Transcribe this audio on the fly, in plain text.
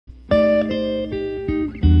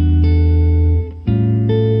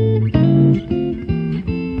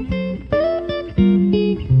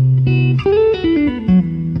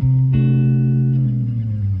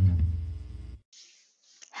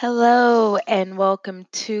and welcome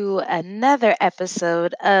to another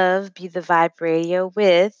episode of Be the Vibe Radio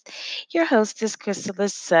with your hostess,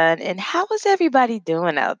 Crystal's Sun. And how is everybody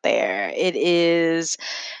doing out there? It is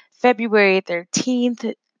February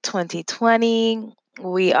 13th, 2020.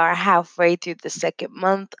 We are halfway through the second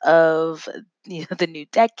month of the new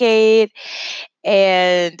decade,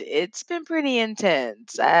 and it's been pretty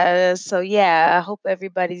intense. So, I hope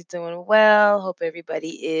everybody's doing well. Hope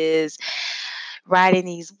everybody is riding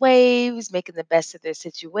these waves, making the best of their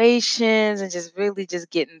situations, and just really just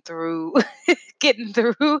getting through, getting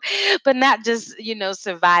through, but not just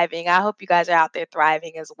surviving. I hope you guys are out there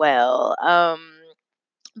thriving as well.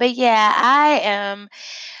 But yeah, I am.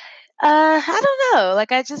 I don't know.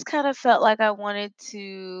 Like I just kind of felt like I wanted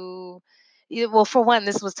to. Yeah, well, for one,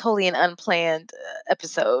 this was totally an unplanned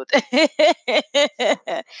episode.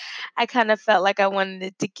 I kind of felt like I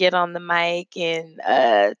wanted to get on the mic and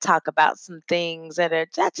talk about some things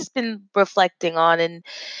I've just been reflecting on and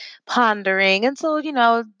pondering, and so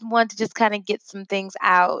wanted to just kind of get some things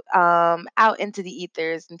out into the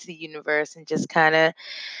ethers, into the universe, and just kind of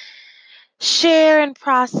share and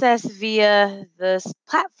process via this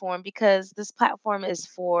platform because this platform is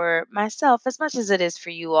for myself as much as it is for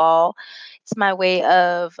you all. It's my way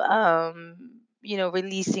of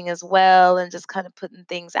releasing as well and just kind of putting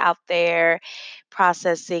things out there,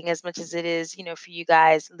 processing as much as it is, for you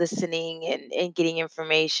guys listening and getting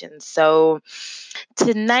information. So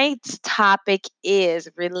tonight's topic is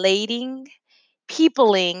relating,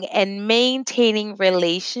 peopling, and maintaining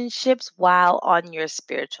relationships while on your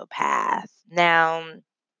spiritual path. Now,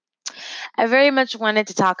 I very much wanted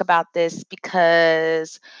to talk about this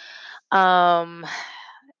because, um,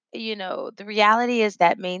 the reality is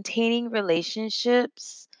that maintaining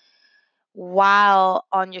relationships while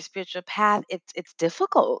on your spiritual path, it's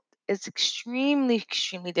difficult. It's extremely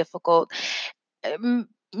difficult.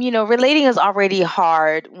 Relating is already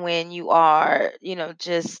hard when you are,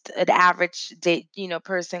 just an average day,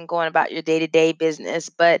 person going about your day-to-day business.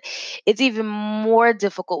 But it's even more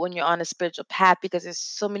difficult when you're on a spiritual path because there's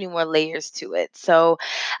so many more layers to it. So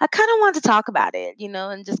I kind of want to talk about it,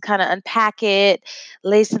 and just kind of unpack it,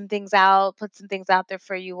 lay some things out, put some things out there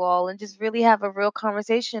for you all, and just really have a real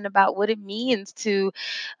conversation about what it means to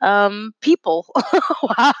people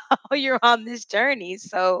while you're on this journey.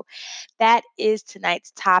 So that is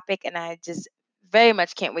tonight's topic, and I just very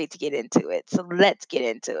much can't wait to get into it. So let's get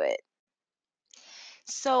into it.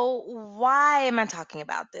 So, why am I talking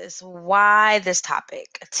about this? Why this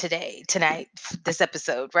topic tonight, this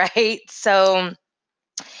episode, right? So,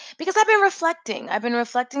 because I've been reflecting. I've been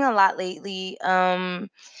reflecting a lot lately. I've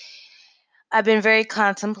been very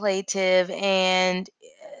contemplative, and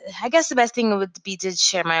I guess the best thing would be to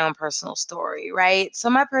share my own personal story, right?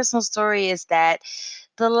 So, my personal story is that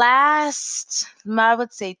the last, I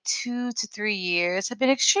would say, 2 to 3 years have been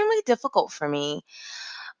extremely difficult for me.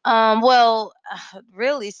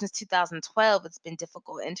 Really, since 2012, it's been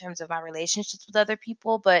difficult in terms of my relationships with other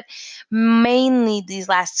people, but mainly these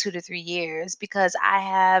last 2 to 3 years because I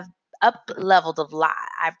have up leveled a lot.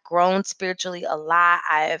 I've grown spiritually a lot.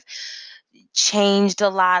 I've changed a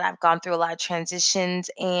lot. I've gone through a lot of transitions,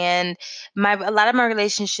 and my a lot of my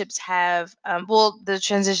relationships have the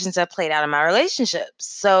transitions have played out in my relationships.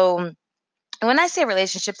 So when I say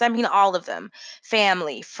relationships, I mean all of them: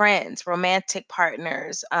 family, friends, romantic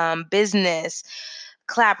partners, business,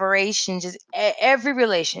 collaboration, just every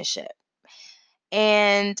relationship.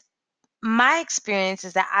 And my experience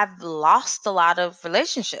is that I've lost a lot of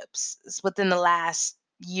relationships within the last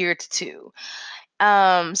year to two.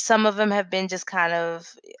 Some of them have been just kind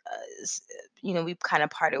of, we've kind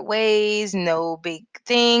of parted ways, no big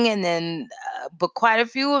thing. And then, but quite a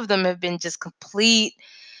few of them have been just complete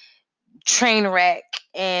train wreck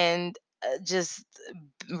and just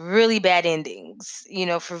really bad endings,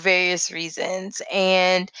 for various reasons.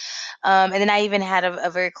 And then I even had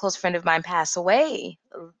a very close friend of mine pass away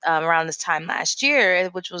around this time last year,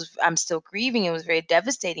 which was I'm still grieving. It was very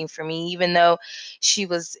devastating for me, even though she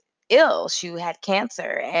was ill. She had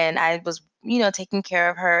cancer, and I was, taking care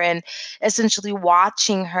of her and essentially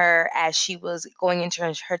watching her as she was going into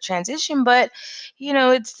her transition. But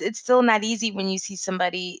it's still not easy when you see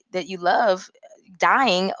somebody that you love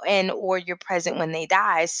dying and or you're present when they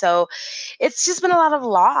die. So it's just been a lot of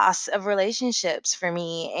loss of relationships for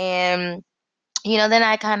me. And then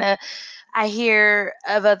I hear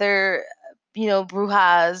of other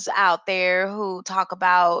brujas out there who talk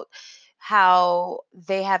about how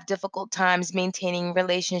they have difficult times maintaining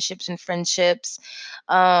relationships and friendships,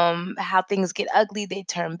 how things get ugly, they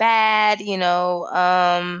turn bad,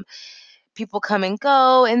 people come and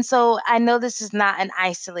go. And so I know this is not an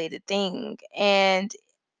isolated thing. And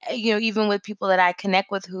even with people that I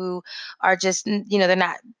connect with who are just, they're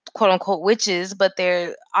not quote unquote witches, but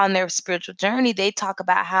they're on their spiritual journey. They talk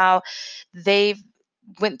about how they've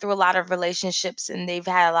went through a lot of relationships and they've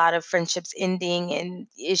had a lot of friendships ending and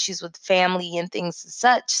issues with family and things and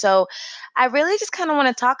such. So I really just kind of want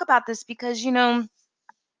to talk about this because,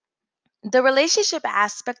 the relationship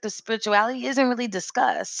aspect of spirituality isn't really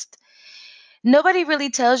discussed. Nobody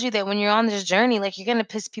really tells you that when you're on this journey, like, you're gonna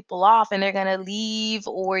piss people off and they're gonna leave,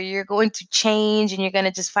 or you're going to change and you're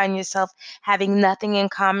gonna just find yourself having nothing in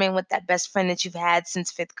common with that best friend that you've had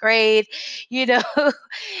since fifth grade. You know,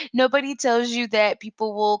 nobody tells you that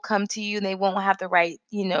people will come to you and they won't have the right,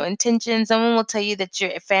 intentions. Someone will tell you that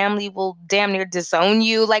your family will damn near disown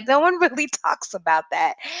you. Like, no one really talks about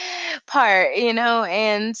that part,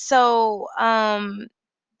 and so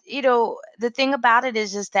the thing about it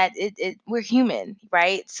is just that we're human,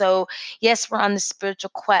 right? So yes, we're on the spiritual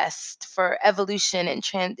quest for evolution and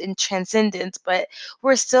transcendence, but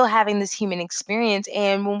we're still having this human experience.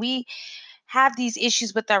 And when we have these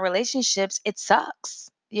issues with our relationships, it sucks.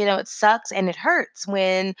 It sucks and it hurts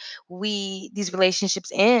when these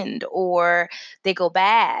relationships end, or they go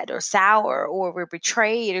bad or sour, or we're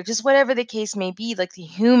betrayed, or just whatever the case may be. Like,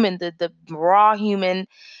 the raw human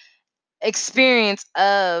experience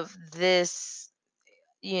of this,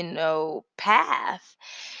 path.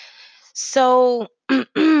 So, like,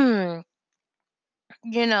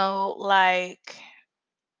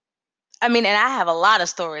 I mean, and I have a lot of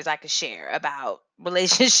stories I could share about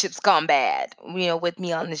relationships gone bad, with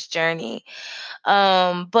me on this journey.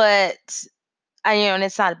 But and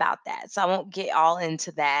it's not about that. So I won't get all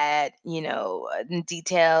into that, in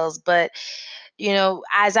details. But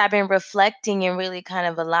as I've been reflecting and really kind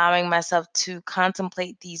of allowing myself to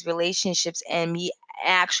contemplate these relationships, and me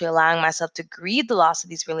actually allowing myself to grieve the loss of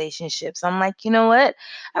these relationships, I'm like, you know what?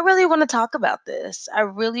 I really want to talk about this. I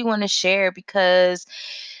really want to share, because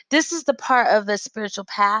this is the part of the spiritual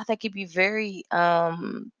path that could be very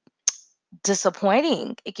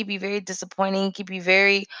disappointing. It could be very disappointing. It could be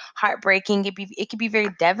very heartbreaking. It could be very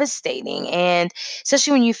devastating, and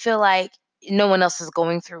especially when you feel like no one else is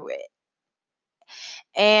going through it.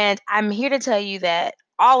 And I'm here to tell you that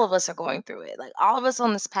all of us are going through it. Like, all of us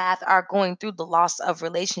on this path are going through the loss of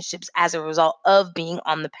relationships as a result of being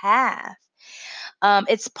on the path.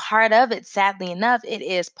 It's part of it. Sadly enough, it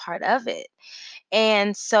is part of it.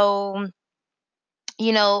 And so,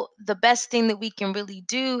 the best thing that we can really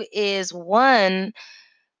do is, one,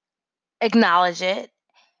 acknowledge it,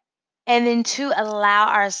 and then two, allow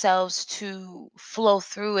ourselves to flow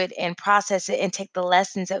through it and process it and take the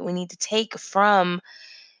lessons that we need to take from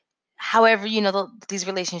however, these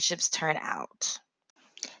relationships turn out.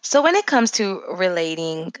 So when it comes to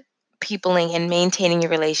relating, peopling, and maintaining your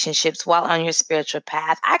relationships while on your spiritual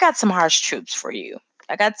path, I got some harsh truths for you.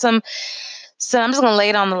 I got some, so I'm just gonna lay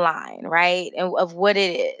it on the line, right? And of what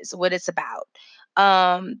it is, what it's about.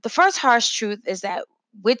 The first harsh truth is that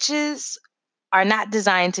witches are not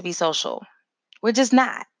designed to be social. We're just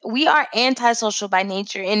not. We are antisocial by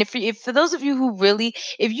nature. And if for those of you who really,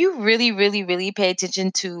 if you really, really, really pay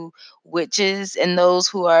attention to witches and those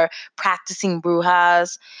who are practicing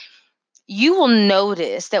brujas, you will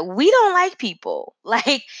notice that we don't like people.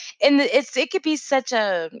 Like, and it could be such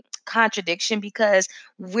a contradiction, because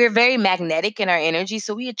we're very magnetic in our energy.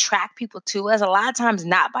 So we attract people to us a lot of times,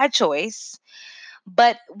 not by choice.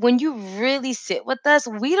 But when you really sit with us,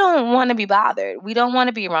 we don't want to be bothered. We don't want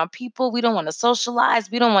to be around people. We don't want to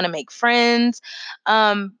socialize. We don't want to make friends.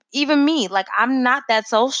 Even me, like, I'm not that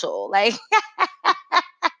social. Like,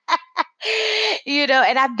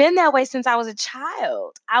 and I've been that way since I was a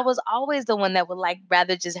child. I was always the one that would, like,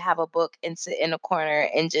 rather just have a book and sit in a corner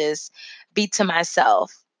and just be to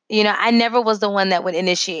myself. I never was the one that would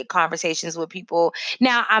initiate conversations with people.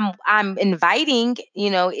 Now I'm inviting,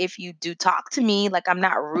 if you do talk to me, like, I'm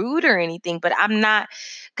not rude or anything, but I'm not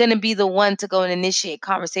gonna be the one to go and initiate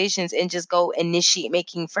conversations and just go initiate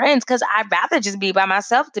making friends, because I'd rather just be by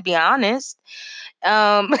myself, to be honest.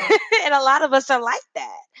 And a lot of us are like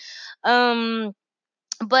that. Um,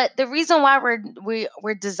 but the reason why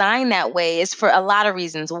we're designed that way is for a lot of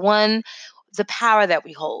reasons. One, the power that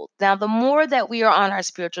we hold. Now, the more that we are on our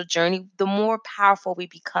spiritual journey, the more powerful we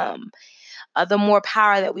become, the more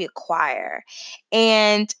power that we acquire.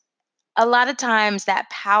 And a lot of times that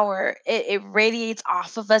power, it radiates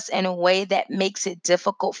off of us in a way that makes it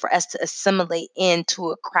difficult for us to assimilate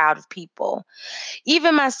into a crowd of people.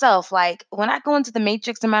 Even myself, like, when I go into the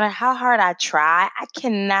matrix, no matter how hard I try, I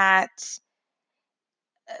cannot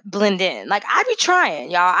blend in. Like I be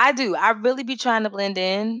trying, y'all. I do. I really be trying to blend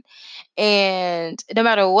in. And no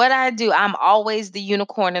matter what I do, I'm always the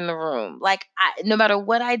unicorn in the room. Like no matter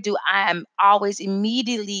what I do, I am always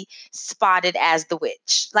immediately spotted as the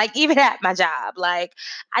witch. Like even at my job, like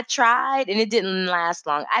I tried and it didn't last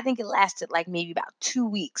long. I think it lasted like maybe about 2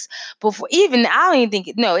 weeks before even I don't even think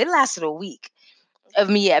it. No, it lasted a week of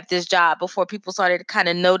me at this job before people started kind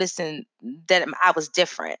of noticing that I was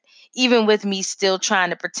different, even with me still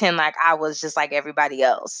trying to pretend like I was just like everybody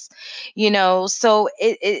else, you know. So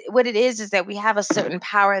what it is that we have a certain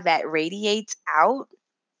power that radiates out,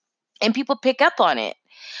 and people pick up on it.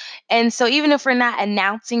 And so even if we're not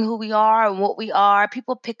announcing who we are and what we are,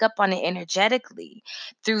 people pick up on it energetically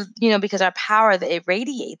through, because our power that it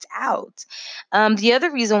radiates out. The other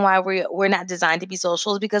reason why we're not designed to be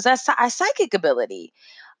social is because that's our psychic ability.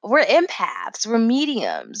 We're empaths, we're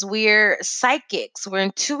mediums, we're psychics, we're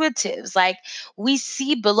intuitives. Like we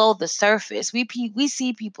see below the surface. We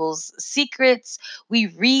see people's secrets. We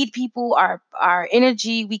read people, our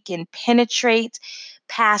energy. We can penetrate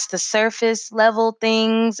past the surface level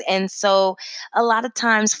things. And so a lot of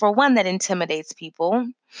times, for one, that intimidates people.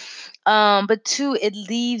 But two, it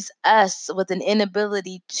leaves us with an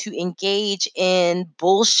inability to engage in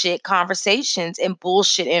bullshit conversations and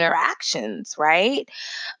bullshit interactions, right?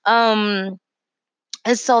 Um,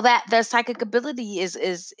 and so that the psychic ability is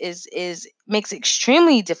makes it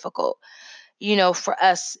extremely difficult, for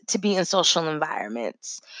us to be in social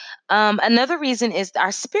environments. Another reason is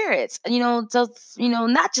our spirits,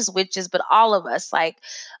 not just witches, but all of us, like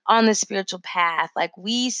on the spiritual path, like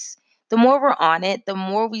the more we're on it, the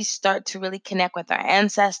more we start to really connect with our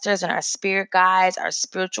ancestors and our spirit guides, our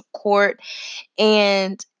spiritual court,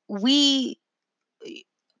 and we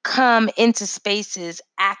come into spaces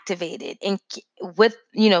activated and with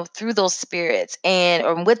through those spirits and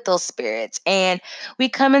or with those spirits, and we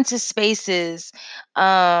come into spaces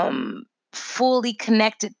um fully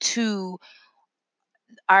connected to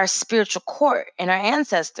our spiritual court and our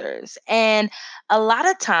ancestors. And a lot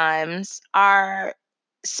of times our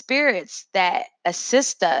spirits that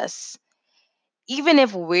assist us, even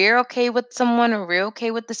if we're okay with someone or we're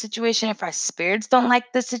okay with the situation, if our spirits don't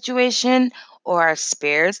like the situation or our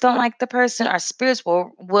spirits don't like the person, our spirits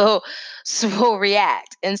will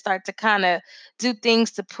react and start to kind of do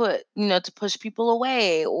things to to push people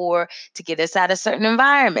away or to get us out of certain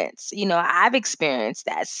environments. I've experienced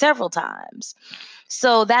that several times.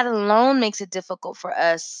 So that alone makes it difficult for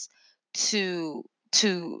us to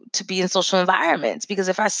to be in social environments, because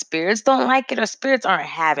if our spirits don't like it, our spirits aren't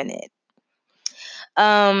having it.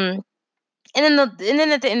 um and then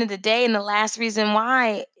at the end of the day, and the last reason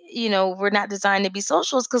why, we're not designed to be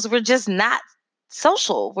social is because we're just not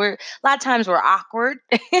social. A lot of times we're awkward.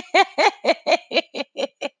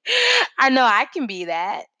 I know I can be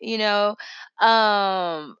that, a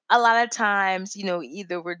lot of times,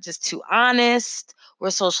 either we're just too honest, we're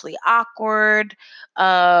socially awkward,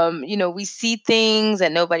 we see things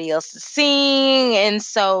that nobody else is seeing. And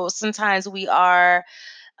so sometimes we are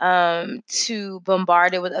too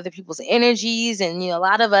bombarded with other people's energies. And a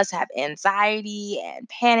lot of us have anxiety and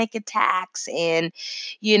panic attacks, and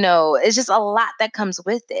it's just a lot that comes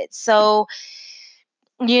with it. So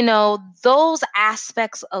those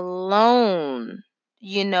aspects alone,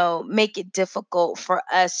 make it difficult for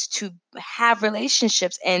us to have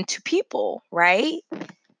relationships and to people, right?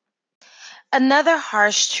 Another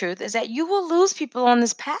harsh truth is that you will lose people on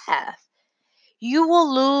this path. You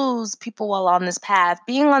will lose people while on this path.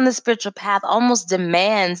 Being on the spiritual path almost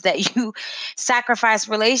demands that you sacrifice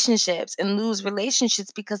relationships and lose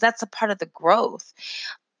relationships, because that's a part of the growth.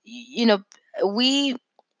 We,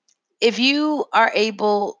 if you are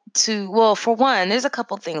able to, well, for one, there's a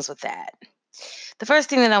couple things with that. The first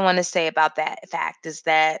thing that I want to say about that fact is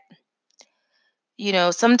that,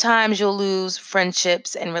 sometimes you'll lose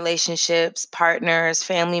friendships and relationships, partners,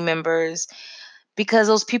 family members, because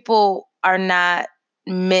those people are not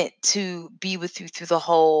meant to be with you through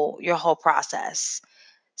your whole process.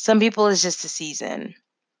 Some people is just a season.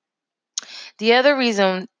 The other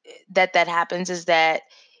reason that happens is that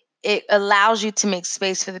it allows you to make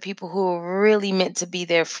space for the people who are really meant to be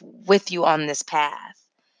there with you on this path.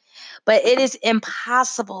 But it is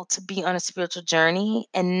impossible to be on a spiritual journey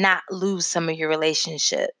and not lose some of your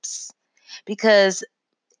relationships, because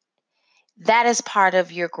that is part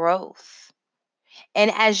of your growth. And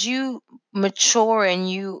as you mature and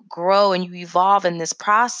you grow and you evolve in this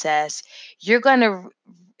process,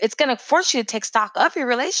 it's going to force you to take stock of your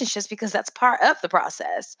relationships, because that's part of the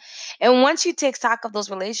process. And once you take stock of those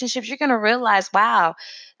relationships, you're going to realize, wow,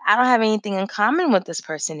 I don't have anything in common with this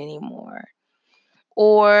person anymore.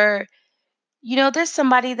 Or There's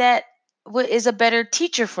somebody that is a better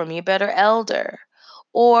teacher for me, a better elder.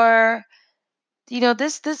 Or,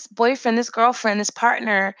 this boyfriend, this girlfriend, this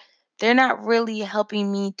partner, they're not really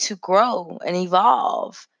helping me to grow and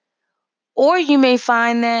evolve. Or you may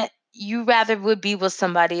find that you rather would be with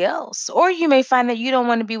somebody else. Or you may find that you don't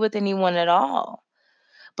want to be with anyone at all.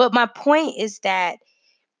 But my point is that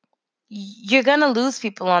you're going to lose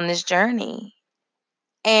people on this journey.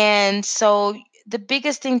 And so the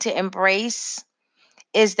biggest thing to embrace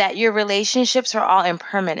is that your relationships are all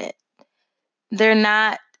impermanent. They're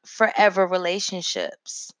not forever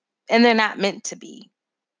relationships, and they're not meant to be.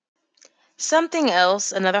 Something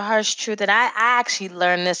else, another harsh truth that I actually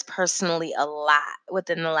learned this personally a lot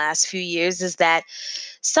within the last few years is that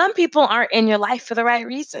some people aren't in your life for the right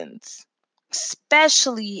reasons,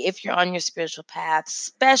 especially if you're on your spiritual path,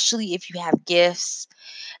 especially if you have gifts,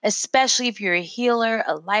 especially if you're a healer,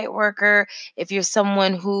 a light worker, if you're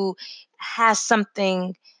someone who has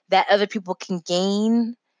something that other people can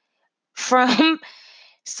gain from.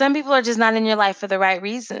 Some people are just not in your life for the right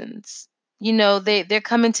reasons. They're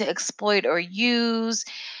coming to exploit or use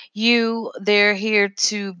you. They're here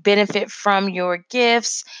to benefit from your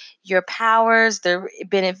gifts, your powers, their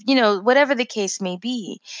benefit, whatever the case may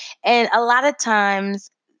be. And a lot of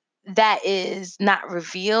times that is not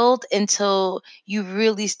revealed until you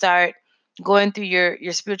really start going through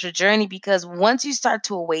your spiritual journey, because once you start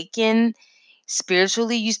to awaken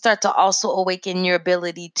spiritually, you start to also awaken your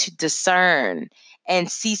ability to discern and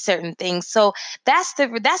see certain things. So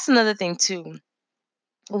that's another thing too.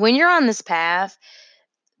 When you're on this path,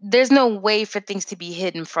 there's no way for things to be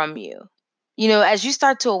hidden from you. As you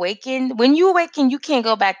start to awaken, when you awaken, you can't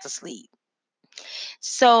go back to sleep.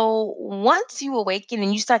 So once you awaken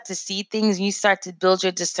and you start to see things and you start to build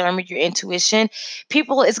your discernment, your intuition,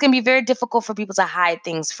 it's going to be very difficult for people to hide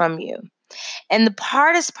things from you. And the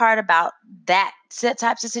hardest part about that set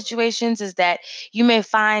types of situations is that you may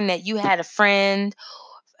find that you had a friend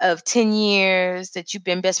of 10 years that you've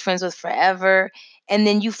been best friends with forever, and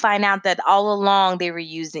then you find out that all along they were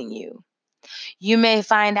using you. You may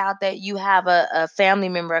find out that you have a family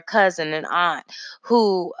member, a cousin, an aunt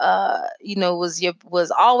who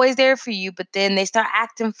was always there for you, but then they start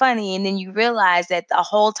acting funny, and then you realize that the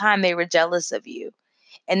whole time they were jealous of you,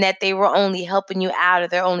 and that they were only helping you out, or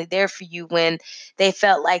they're only there for you when they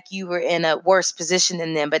felt like you were in a worse position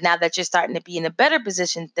than them. But now that you're starting to be in a better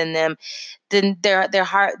position than them, then their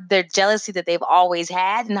jealousy that they've always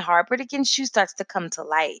had and harbored against you starts to come to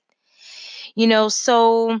light.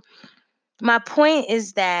 So my point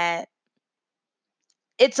is that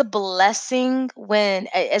it's a blessing when,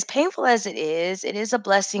 as painful as it is a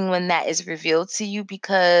blessing when that is revealed to you,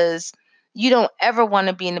 because you don't ever want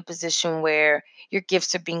to be in a position where your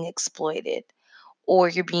gifts are being exploited or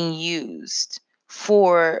you're being used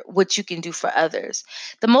for what you can do for others.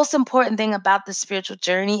 The most important thing about the spiritual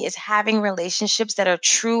journey is having relationships that are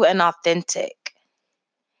true and authentic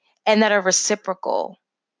and that are reciprocal,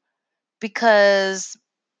 because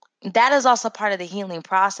that is also part of the healing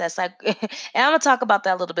process. Like, and I'm gonna talk about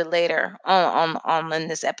that a little bit later on in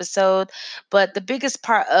this episode. But the biggest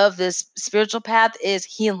part of this spiritual path is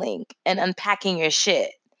healing and unpacking your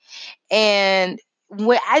shit. And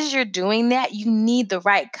as you're doing that, you need the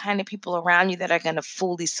right kind of people around you that are going to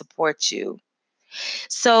fully support you.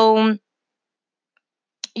 So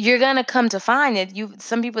you're going to come to find that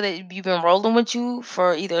some people that you've been rolling with you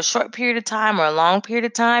for either a short period of time or a long period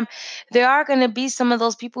of time, there are going to be some of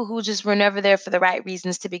those people who just were never there for the right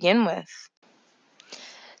reasons to begin with.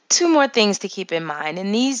 Two more things to keep in mind,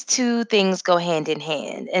 and these two things go hand in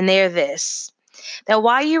hand, and they're this: that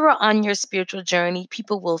while you are on your spiritual journey,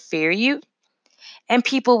 people will fear you and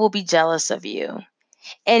people will be jealous of you.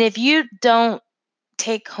 And if you don't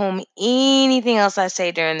take home anything else I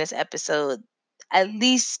say during this episode, at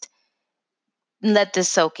least let this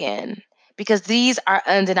soak in, because these are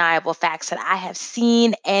undeniable facts that I have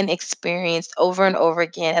seen and experienced over and over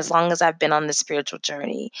again as long as I've been on the spiritual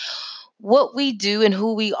journey. What we do and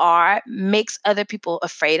who we are makes other people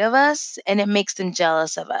afraid of us, and it makes them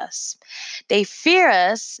jealous of us. They fear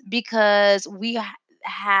us because we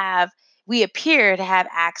appear to have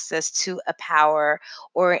access to a power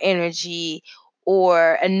or energy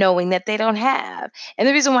or a knowing that they don't have. And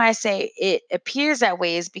the reason why I say it appears that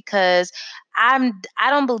way is because I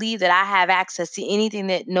don't believe that I have access to anything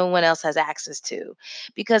that no one else has access to,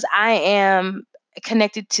 because I am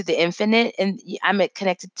connected to the infinite, and I'm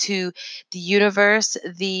connected to the universe,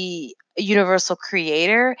 the universal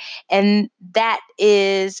creator, and that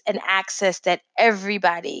is an access that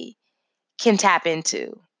everybody can tap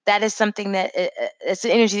into. That is something that it's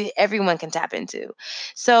an energy that everyone can tap into.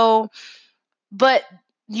 So, but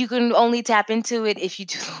You can only tap into it if you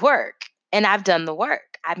do the work. And I've done the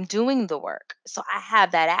work. I'm doing the work. So I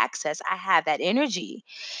have that access. I have that energy.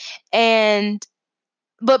 And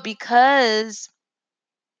but because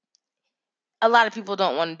a lot of people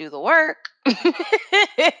don't want to do the work,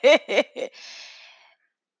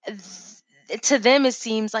 to them it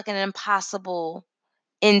seems like an impossible,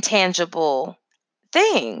 intangible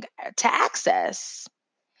thing to access.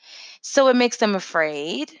 So it makes them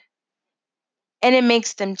afraid and it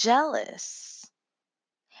makes them jealous.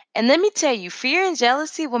 And let me tell you, fear and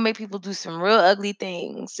jealousy will make people do some real ugly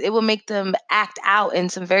things. It will make them act out in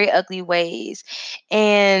some very ugly ways.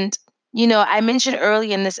 And, I mentioned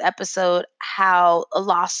early in this episode how a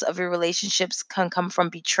loss of your relationships can come from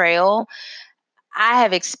betrayal. I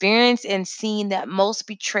have experienced and seen that most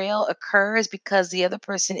betrayal occurs because the other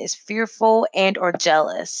person is fearful and or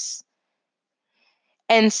jealous.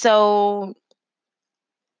 And so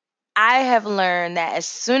I have learned that as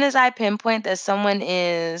soon as I pinpoint that someone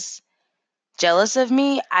is jealous of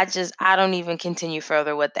me, I don't even continue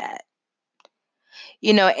further with that.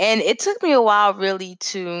 And it took me a while really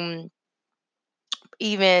to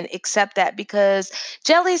even accept that, because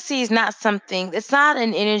jealousy is not something, it's not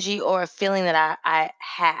an energy or a feeling that I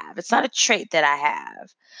have. It's not a trait that I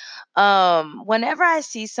have. Whenever I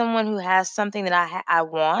see someone who has something that I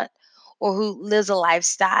want, or who lives a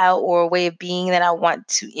lifestyle or a way of being that I want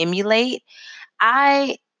to emulate,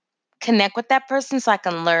 I connect with that person so I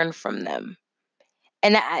can learn from them.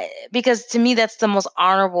 And because to me that's the most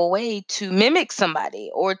honorable way to mimic somebody,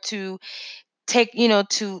 or to take,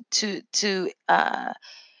 to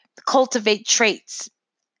cultivate traits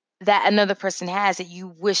that another person has that you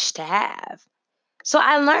wish to have. So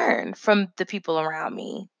I learn from the people around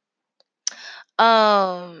me.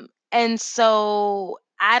 And so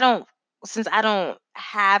since I don't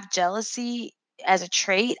have jealousy as a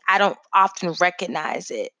trait, I don't often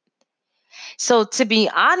recognize it. So to be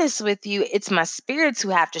honest with you, it's my spirits who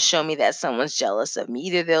have to show me that someone's jealous of me.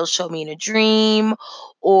 Either they'll show me in a dream,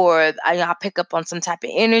 or I'll pick up on some type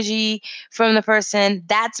of energy from the person.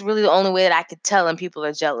 That's really the only way that I could tell when people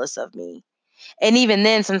are jealous of me. And even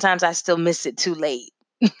then, sometimes I still miss it too late.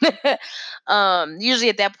 Usually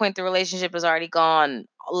at that point, the relationship is already gone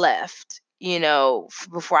left,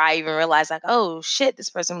 before I even realize, like, oh shit, this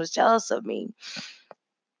person was jealous of me.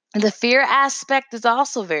 The fear aspect is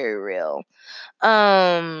also very real.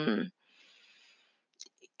 Um,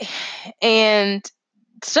 and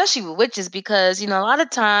especially with witches, because a lot of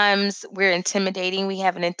times we're intimidating, we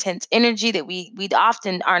have an intense energy that we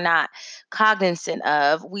often are not cognizant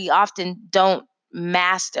of. We often don't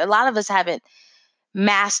master, a lot of us haven't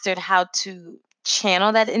mastered how to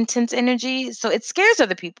channel that intense energy, so it scares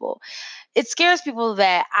other people. It scares people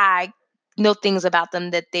that I know things about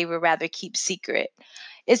them that they would rather keep secret.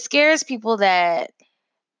 It scares people that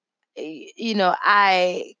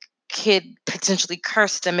I could potentially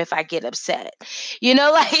curse them if I get upset.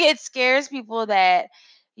 Like, it scares people that,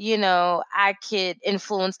 I could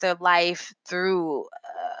influence their life through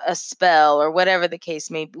a spell, or whatever the case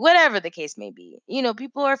may be. Whatever the case may be.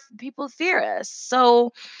 People fear us.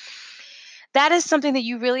 So that is something that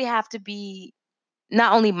you really have to be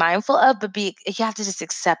not only mindful of, but you have to just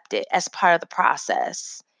accept it as part of the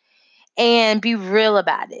process and be real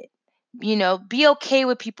about it. Be okay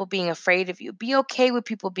with people being afraid of you. Be okay with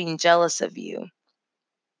people being jealous of you.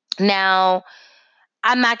 Now,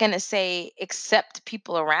 I'm not going to say accept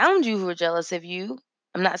people around you who are jealous of you.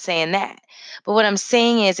 I'm not saying that. But what I'm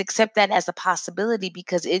saying is accept that as a possibility,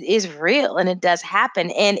 because it is real and it does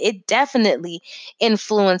happen. And it definitely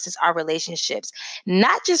influences our relationships,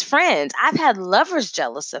 not just friends. I've had lovers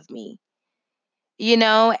jealous of me,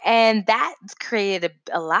 and that created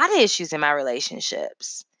a lot of issues in my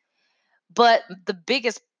relationships. But the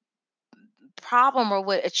biggest problem, or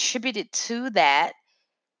what attributed to that,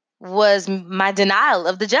 was my denial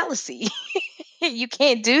of the jealousy. You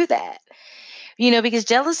can't do that, because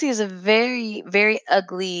jealousy is a very, very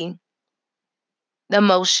ugly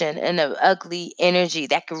emotion and an ugly energy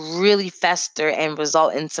that could really fester and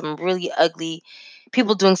result in some really ugly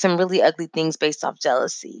people doing some really ugly things based off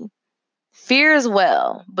jealousy. Fear as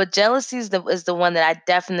well, but jealousy is the one that I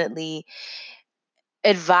definitely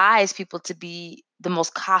advise people to be the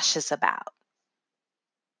most cautious about.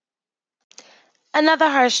 Another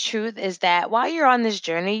harsh truth is that while you're on this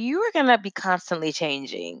journey, you are going to be constantly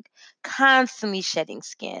changing, constantly shedding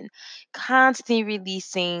skin, constantly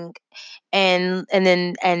releasing and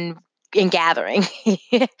and gathering.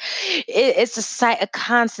 It's a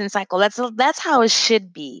constant cycle. That's how it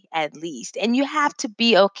should be, at least. And you have to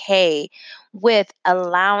be okay with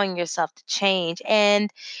allowing yourself to change,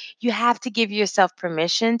 and you have to give yourself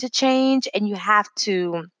permission to change, and you have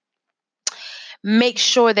to make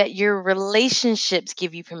sure that your relationships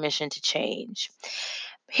give you permission to change.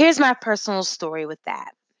 Here's my personal story with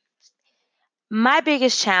that. My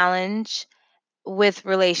biggest challenge with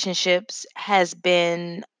relationships has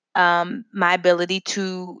been my ability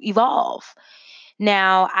to evolve.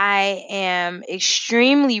 Now, I am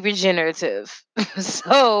extremely regenerative.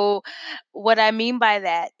 So, what I mean by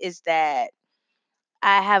that is that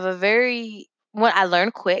I have a very, when I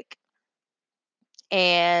learn quick,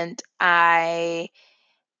 and um,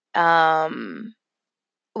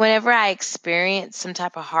 whenever I experience some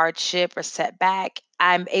type of hardship or setback,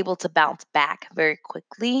 I'm able to bounce back very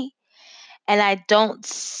quickly, and I don't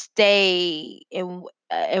stay in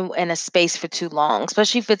a space for too long,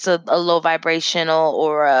 especially if it's a low vibrational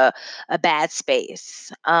or a bad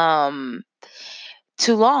space.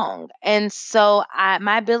 Too long. And so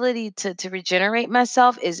my ability to regenerate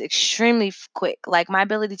myself is extremely quick. Like, my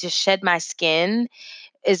ability to shed my skin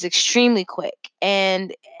is extremely quick.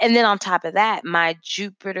 And then on top of that, my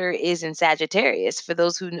Jupiter is in Sagittarius. For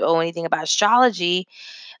those who know anything about astrology,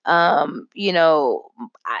 you know,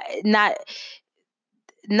 not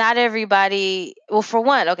everybody, well, for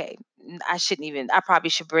one, okay, I probably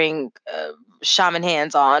should bring shaman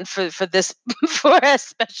hands on for this for a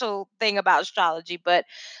special thing about astrology. But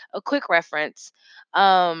a quick reference,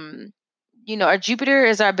 um our Jupiter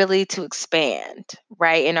is our ability to expand,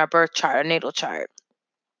 right, in our birth chart, our natal chart,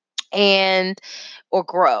 and or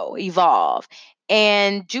grow, evolve.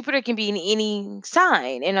 And Jupiter can be in any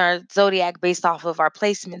sign in our zodiac based off of our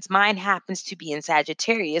placements. Mine happens to be in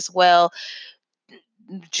Sagittarius. Well,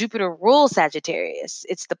 Jupiter rules Sagittarius.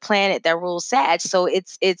 It's the planet that rules Sag. So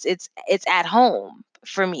it's at home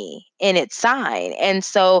for me in its sign. And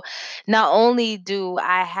so not only do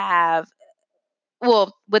I have,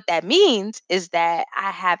 well, what that means is that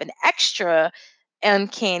I have an extra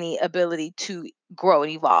uncanny ability to grow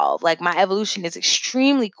and evolve. Like, my evolution is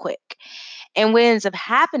extremely quick. And what ends up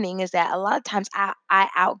happening is that a lot of times I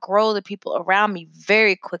outgrow the people around me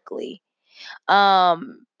very quickly.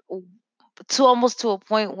 Um to almost to a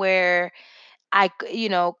point where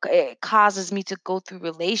it causes me to go through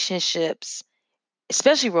relationships,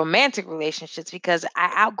 especially romantic relationships, because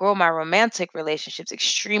I outgrow my romantic relationships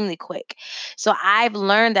extremely quick. So I've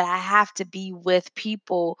learned that I have to be with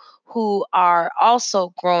people who are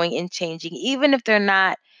also growing and changing, even if they're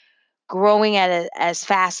not growing at as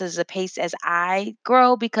fast as a pace as I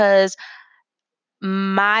grow, because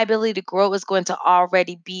my ability to grow is going to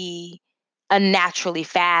already be unnaturally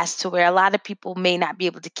fast, to where a lot of people may not be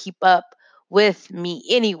able to keep up with me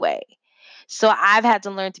anyway. So I've had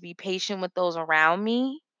to learn to be patient with those around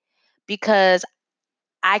me, because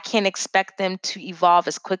I can't expect them to evolve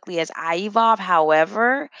as quickly as I evolve.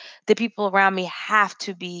 However, the people around me have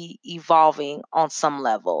to be evolving on some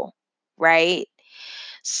level, right?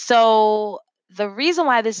 So the reason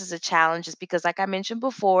why this is a challenge is because, like I mentioned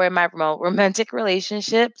before, in my romantic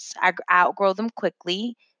relationships, outgrow them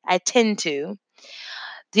quickly. I tend to.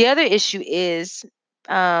 The other issue is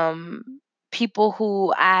um, people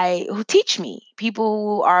who teach me,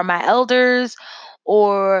 people who are my elders,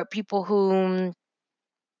 or people who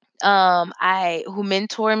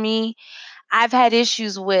mentor me. I've had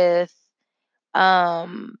issues with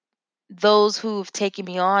um, those who've taken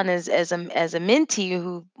me on as a mentee,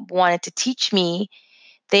 who wanted to teach me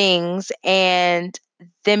things, and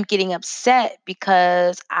them getting upset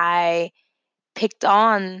because picked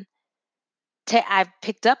on I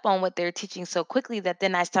picked up on what they're teaching so quickly, that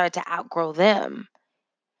then I started to outgrow them,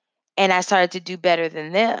 and I started to do better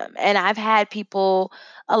than them. And I've had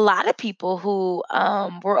a lot of people who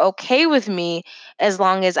were okay with me as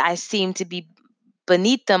long as I seemed to be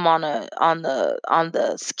beneath them on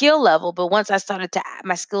the skill level. But once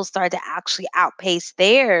my skills started to actually outpace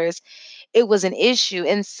theirs, it was an issue.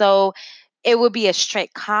 And so it would be a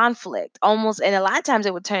straight conflict almost, and a lot of times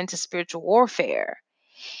it would turn into spiritual warfare.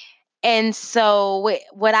 And so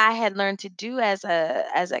what I had learned to do as a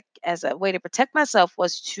way to protect myself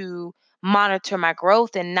was to monitor my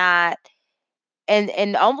growth, and not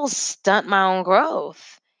and almost stunt my own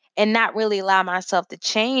growth, and not really allow myself to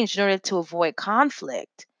change in order to avoid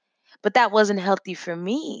conflict. But that wasn't healthy for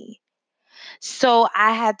me. So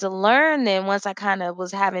I had to learn then, once I kind of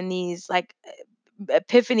was having these, like,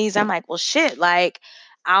 epiphanies. I'm like, well, shit, like,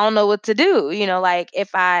 I don't know what to do. Like,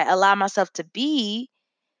 if I allow myself to be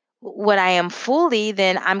what I am fully,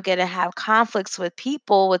 then I'm going to have conflicts with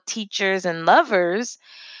people, with teachers and lovers.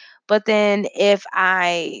 But then if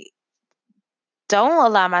I don't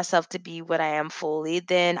allow myself to be what I am fully,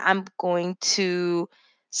 then I'm going to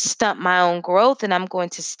stunt my own growth and I'm going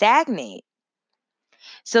to stagnate.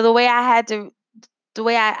 So the way I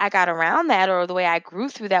got around that, or the way I grew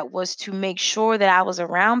through that, was to make sure that I was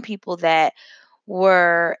around people that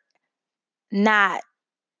were not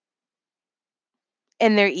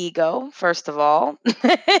in their ego, first of all,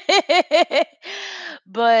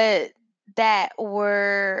 but that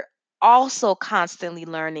were also constantly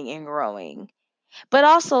learning and growing. But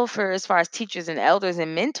also, for as far as teachers and elders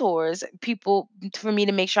and mentors, people, for me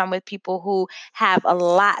to make sure I'm with people who have a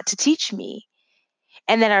lot to teach me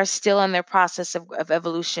and that are still in their process of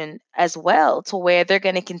evolution as well, to where they're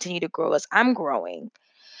going to continue to grow as I'm growing.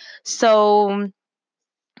 So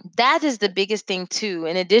that is the biggest thing too,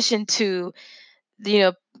 in addition to, you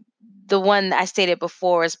know, the one I stated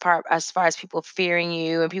before, as far as people fearing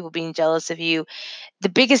you and people being jealous of you. The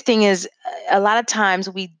biggest thing is, a lot of times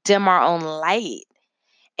we dim our own light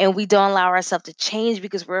and we don't allow ourselves to change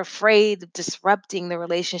because we're afraid of disrupting the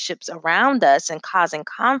relationships around us and causing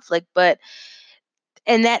conflict. But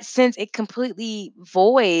in that sense, it completely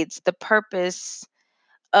voids the purpose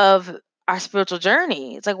of our spiritual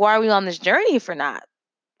journey. It's like, why are we on this journey if we're not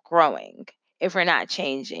growing, if we're not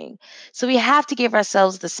changing? So we have to give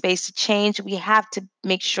ourselves the space to change. We have to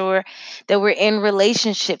make sure that we're in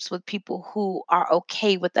relationships with people who are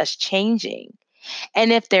okay with us changing.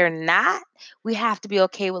 And if they're not, we have to be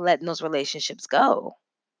okay with letting those relationships go.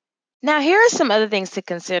 Now, here are some other things to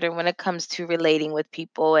consider when it comes to relating with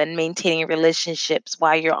people and maintaining relationships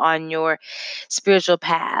while you're on your spiritual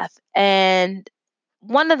path. And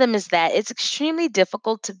one of them is that it's extremely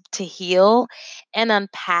difficult to heal and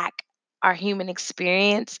unpack our human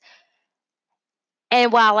experience,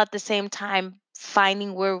 and while at the same time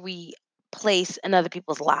finding where we place in other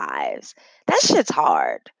people's lives. That shit's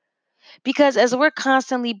hard. Because as we're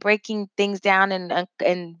constantly breaking things down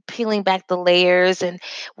and peeling back the layers and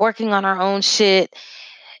working on our own shit,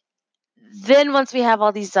 then once we have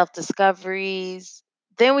all these self discoveries,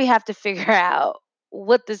 then we have to figure out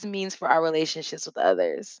what this means for our relationships with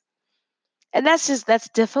others. And that's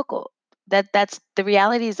difficult. That's the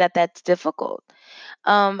reality, is that that's difficult.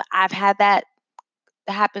 I've had that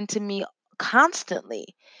happen to me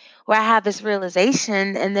constantly, where I have this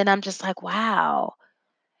realization and then I'm just like, wow.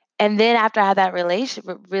 And then after I have that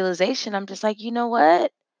realization, I'm just like, you know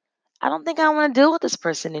what? I don't think I want to deal with this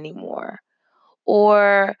person anymore.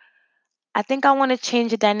 Or I think I want to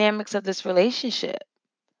change the dynamics of this relationship.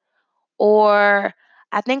 Or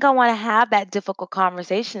I think I want to have that difficult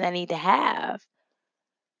conversation I need to have,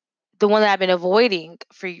 the one that I've been avoiding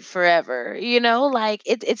for forever. Like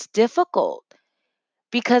it's difficult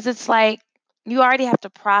because it's like you already have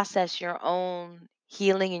to process your own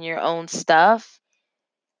healing and your own stuff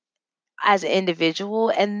as an individual,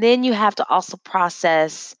 and then you have to also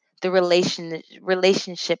process the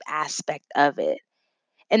relationship aspect of it,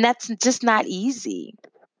 and that's just not easy.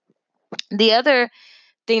 The other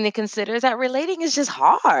thing to consider is that relating is just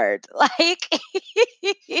hard. Like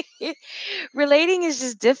relating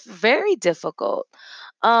is just very difficult.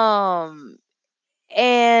 um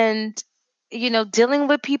and dealing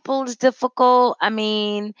with people is difficult. I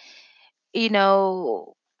mean, you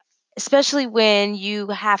know especially when you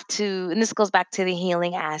have to, and this goes back to the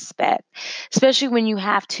healing aspect, especially when you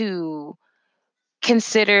have to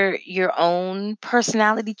consider your own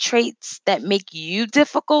personality traits that make you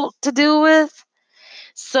difficult to deal with.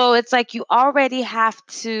 So it's like you already have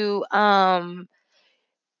to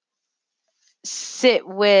sit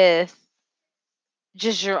with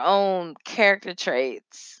just your own character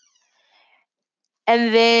traits.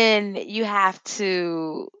 And then you have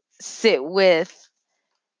to sit with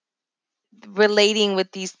relating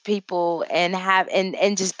with these people and have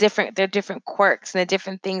and just different their different quirks and the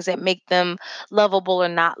different things that make them lovable or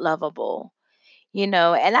not lovable. And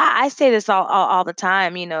I say this all the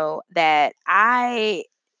time, that I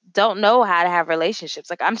don't know how to have relationships.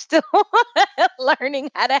 Like, I'm still learning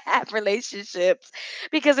how to have relationships,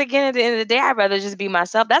 because again, at the end of the day, I'd rather just be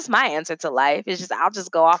myself. That's my answer to life. It's just, I'll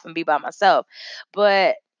just go off and be by myself.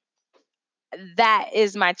 But that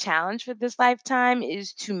is my challenge for this lifetime,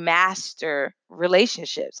 is to master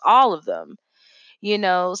relationships, all of them.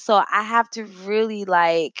 So I have to really,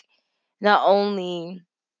 like, not only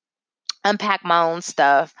unpack my own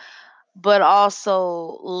stuff, but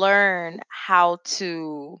also learn how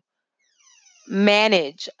to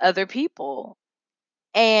manage other people.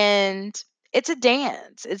 And it's a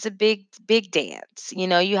dance. It's a big dance.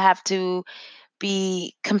 You have to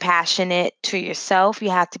be compassionate to yourself. You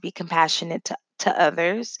have to be compassionate to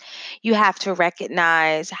others. You have to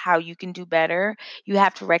recognize how you can do better. You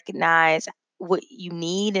have to recognize what you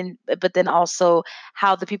need, and but then also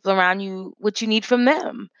how the people around you, what you need from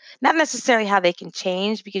them. Not necessarily how they can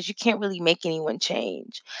change, because you can't really make anyone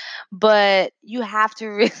change. But you have to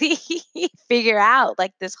really figure out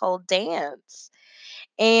like this whole dance.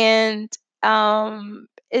 And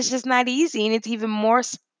it's just not easy, and it's even more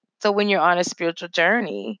so when you're on a spiritual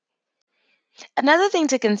journey. Another thing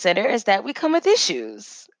to consider is that we come with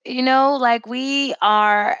issues. Like we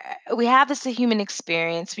have this human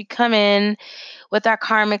experience. We come in with our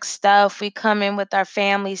karmic stuff, we come in with our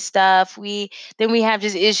family stuff. We have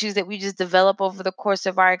just issues that we just develop over the course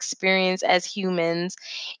of our experience as humans.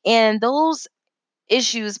 And those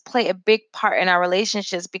issues play a big part in our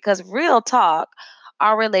relationships, because real talk,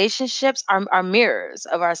 our relationships are mirrors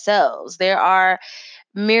of ourselves. There are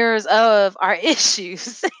mirrors of our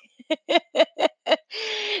issues.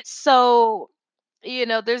 So,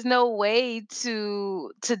 there's no way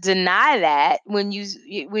to deny that when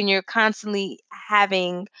when you're constantly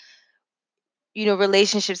having,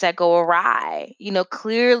 relationships that go awry.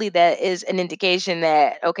 Clearly that is an indication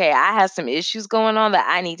that, okay, I have some issues going on that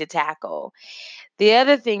I need to tackle. The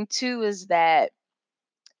other thing too is that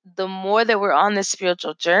the more that we're on this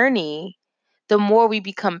spiritual journey, the more we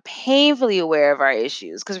become painfully aware of our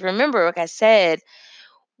issues. Because remember, like I said,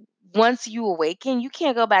 once you awaken, you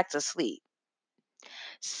can't go back to sleep.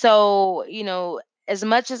 So, as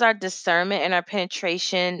much as our discernment and our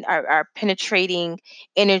penetration, our penetrating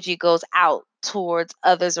energy goes out towards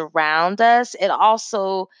others around us, it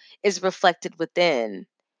also is reflected within.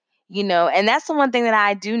 And that's the one thing that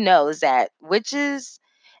I do know, is that witches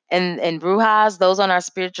and brujas, those on our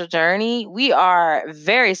spiritual journey, we are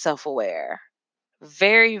very self-aware.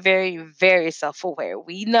 Very, very, very self-aware.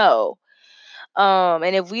 We know.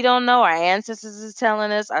 And if we don't know, our ancestors is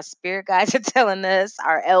telling us, our spirit guides are telling us,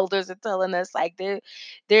 our elders are telling us, like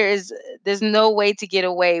there's no way to get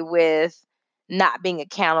away with not being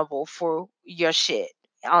accountable for your shit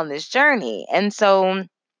on this journey. And so,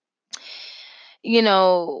 you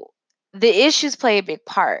know, the issues play a big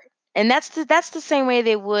part. And that's the same way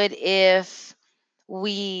they would if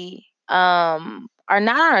we are not on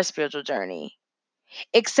our spiritual journey.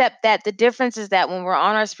 Except that the difference is that when we're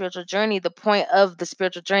on our spiritual journey, the point of the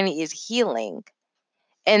spiritual journey is healing.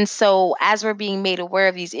 And so as we're being made aware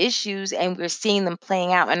of these issues and we're seeing them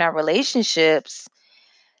playing out in our relationships,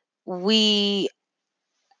 we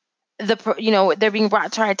they're being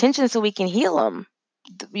brought to our attention so we can heal them.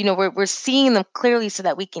 We're seeing them clearly so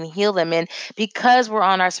that we can heal them. And because we're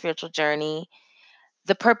on our spiritual journey,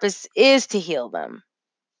 the purpose is to heal them.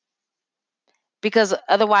 Because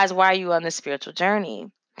otherwise, why are you on the spiritual journey?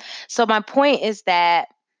 So my point is that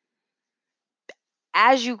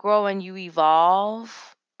as you grow and you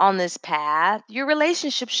evolve on this path, your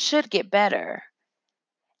relationships should get better.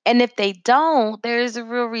 And if they don't, there's a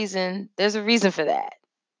real reason. There's a reason for that.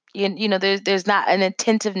 There's not an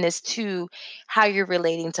attentiveness to how you're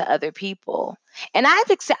relating to other people. And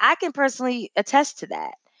I can personally attest to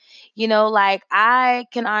that. Like I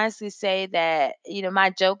can honestly say that, my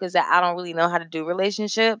joke is that I don't really know how to do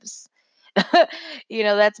relationships. Like,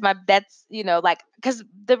 because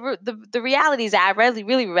the reality is that I really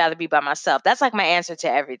would rather be by myself. That's like my answer to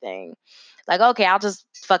everything. Like, okay, I'll just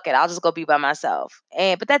fuck it. I'll just go be by myself.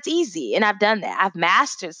 But that's easy. And I've done that. I've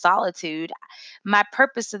mastered solitude. My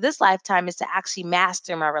purpose to this lifetime is to actually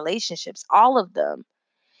master my relationships, all of them.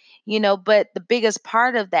 But the biggest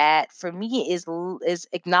part of that for me is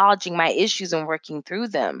acknowledging my issues and working through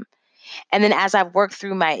them. And then as I've worked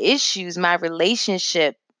through my issues, my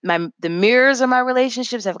relationship, the mirrors of my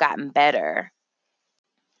relationships have gotten better.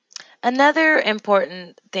 Another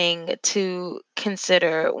important thing to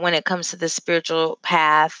consider when it comes to the spiritual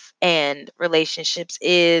path and relationships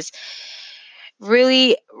is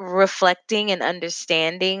really reflecting and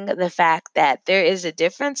understanding the fact that there is a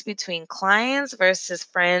difference between clients versus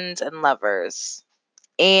friends and lovers.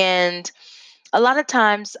 And a lot of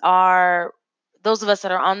times those of us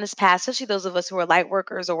that are on this path, especially those of us who are light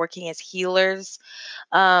workers or working as healers,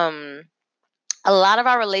 um, a lot of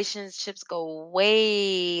our relationships go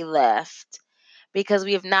way left because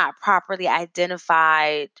we have not properly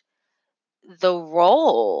identified the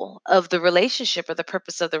role of the relationship or the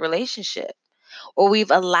purpose of the relationship. Or we've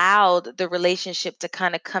allowed the relationship to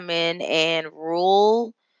kind of come in and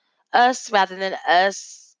rule us rather than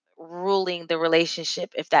us ruling the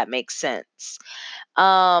relationship, if that makes sense.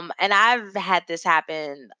 And I've had this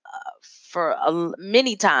happen for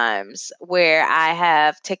many times where I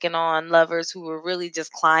have taken on lovers who were really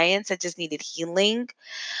just clients that just needed healing.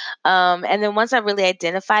 And then once I really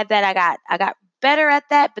identified that, I got better at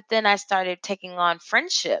that, but then I started taking on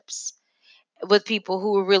friendships with people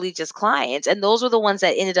who were really just clients, and those were the ones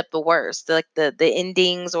that ended up the worst, like the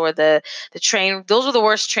endings or the train. Those were the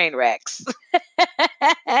worst train wrecks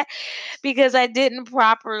because I didn't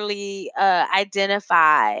properly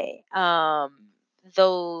identify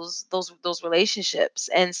those relationships.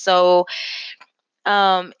 And so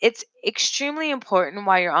it's extremely important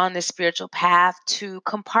while you're on this spiritual path to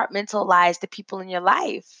compartmentalize the people in your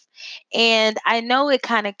life. And I know it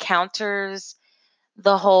kind of counters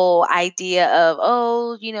the whole idea of,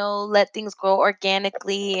 oh, let things grow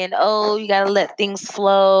organically, and oh, you got to let things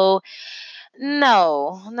flow.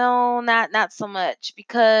 No, no, not so much,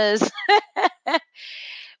 because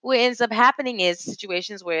what ends up happening is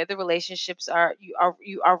situations where the relationships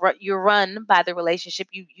you're run by the relationship.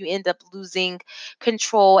 You end up losing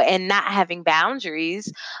control and not having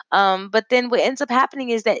boundaries. But then what ends up happening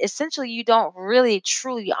is that essentially you don't really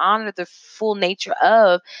truly honor the full nature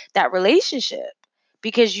of that relationship,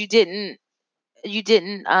 because you didn't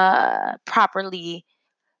properly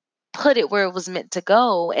put it where it was meant to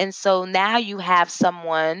go. And so now you have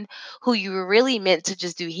someone who you were really meant to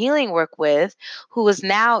just do healing work with, who is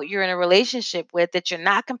now you're in a relationship with that you're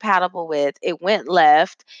not compatible with. It went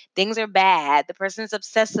left. Things are bad. The person's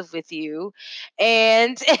obsessive with you.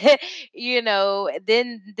 And then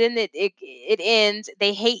it ends.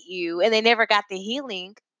 They hate you, and they never got the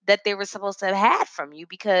healing that they were supposed to have had from you,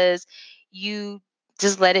 because you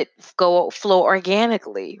just let it go flow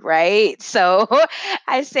organically, right? So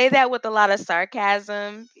I say that with a lot of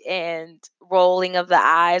sarcasm and rolling of the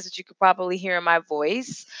eyes, which you could probably hear in my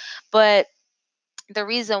voice. But the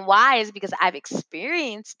reason why is because I've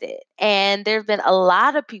experienced it. And there have been a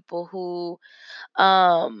lot of people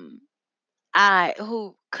um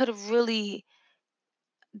who could have really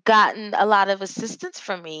gotten a lot of assistance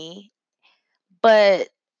from me, but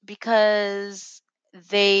because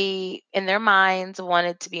they in their minds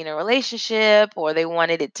wanted to be in a relationship, or they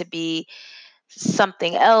wanted it to be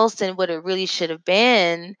something else than what it really should have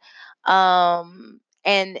been. And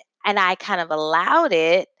I kind of allowed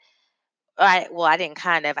it. I didn't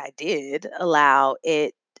kind of, I did allow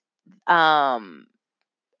it. um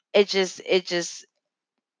it just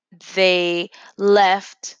they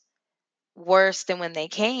left worse than when they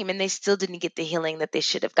came, and they still didn't get the healing that they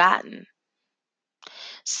should have gotten.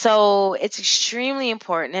 So it's extremely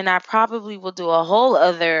important, and I probably will do a whole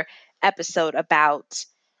other episode about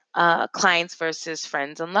clients versus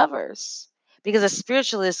friends and lovers. Because as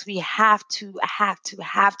spiritualists, we have to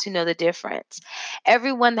know the difference.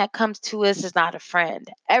 Everyone that comes to us is not a friend.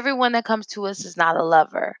 Everyone that comes to us is not a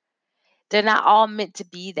lover. They're not all meant to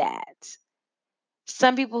be that.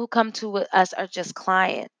 Some people who come to us are just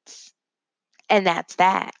clients, and that's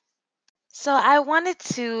that. So I wanted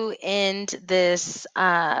to end this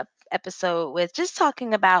episode with just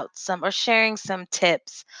talking about some, or sharing some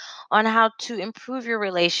tips on how to improve your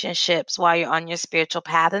relationships while you're on your spiritual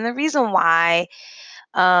path. And the reason why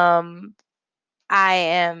um, I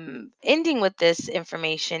am ending with this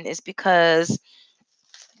information is because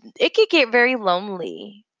it could get very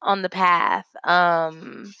lonely on the path.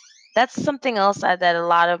 That's something else that a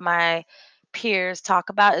lot of my peers talk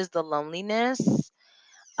about, is the loneliness.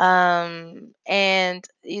 And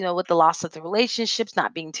with the loss of the relationships,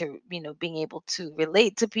 not being able to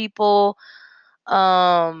relate to people,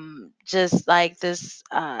 just like this,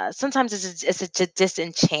 sometimes it's a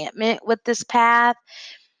disenchantment with this path.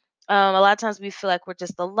 A lot of times we feel like we're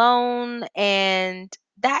just alone, and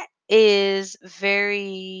that is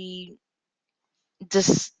very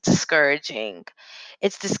discouraging.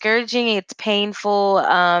 It's discouraging, it's painful,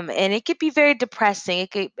 and it could be very depressing.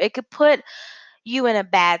 It could put you in a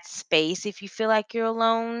bad space if you feel like you're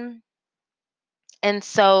alone. And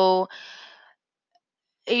so,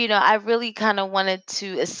 I really kind of wanted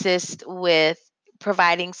to assist with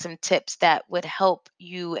providing some tips that would help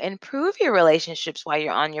you improve your relationships while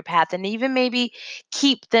you're on your path, and even maybe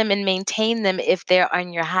keep them and maintain them if they're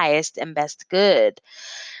on your highest and best good.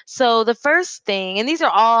 So the first thing, and these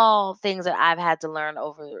are all things that I've had to learn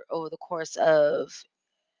over the course of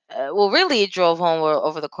really it drove home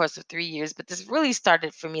over the course of 3 years, but this really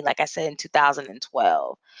started for me, like I said, in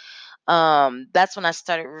 2012. That's when I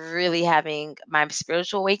started really having my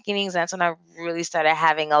spiritual awakenings. That's when I really started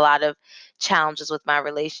having a lot of challenges with my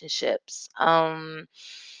relationships.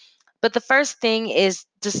 But the first thing is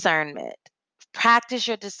discernment. Practice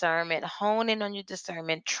your discernment, hone in on your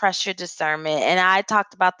discernment, trust your discernment. And I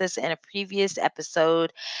talked about this in a previous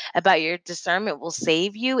episode about your discernment will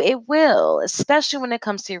save you. It will, especially when it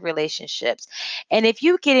comes to your relationships. And if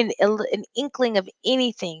you get an inkling of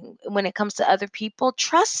anything when it comes to other people,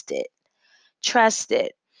 trust it. Trust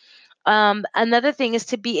it. Another thing is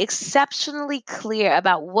to be exceptionally clear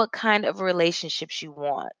about what kind of relationships you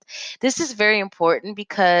want. This is very important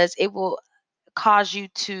because it will cause you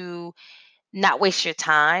to not waste your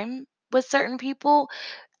time with certain people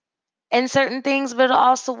and certain things, but it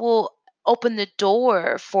also will open the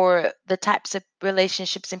door for the types of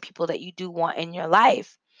relationships and people that you do want in your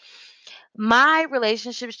life. My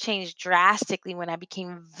relationships changed drastically when I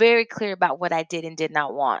became very clear about what I did and did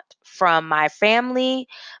not want from my family,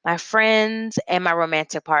 my friends, and my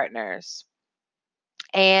romantic partners.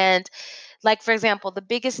 And, like, for example, the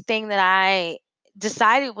biggest thing that I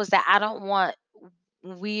decided was that I don't want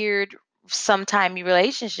weird sometimey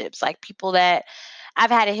relationships, like people that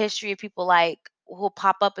I've had a history of people like who'll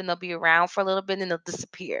pop up and they'll be around for a little bit and then they'll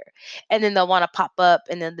disappear. And then they'll want to pop up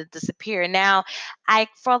and then they'll disappear. Now, I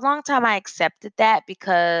for a long time I accepted that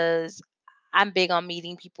because I'm big on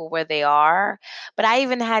meeting people where they are, but I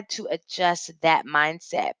even had to adjust that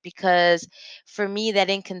mindset because for me that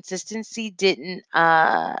inconsistency didn't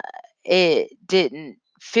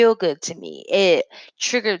feel good to me. It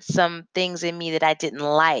triggered some things in me that I didn't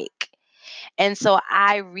like. And so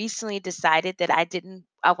I recently decided that I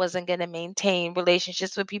wasn't going to maintain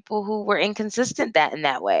relationships with people who were inconsistent that in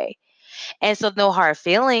that way. And so no hard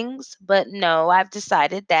feelings, but no, I've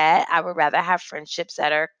decided that I would rather have friendships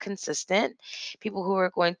that are consistent, people who are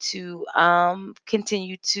going to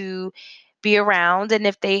continue to be around and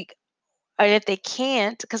if they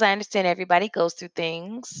can't, because I understand everybody goes through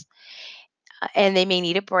things and they may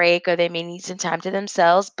need a break or they may need some time to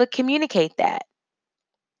themselves, but communicate that,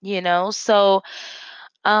 you know? So,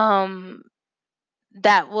 um,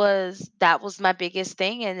 that was my biggest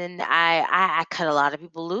thing, and then I cut a lot of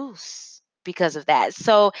people loose because of that.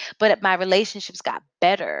 So, but my relationships got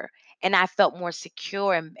better, and I felt more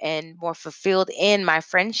secure and more fulfilled in my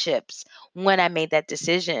friendships when I made that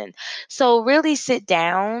decision. So really sit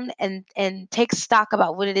down and take stock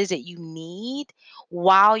about what it is that you need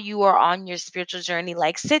while you are on your spiritual journey.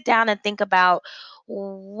 Like sit down and think about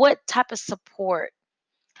what type of support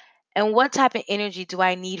and what type of energy do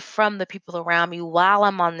I need from the people around me while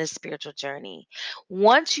I'm on this spiritual journey?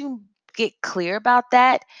 Once you get clear about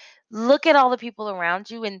that, look at all the people around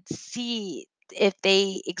you and see if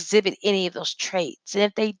they exhibit any of those traits. And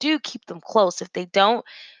if they do, keep them close. If they don't,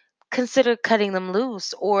 consider cutting them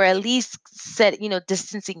loose or at least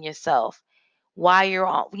distancing yourself while you're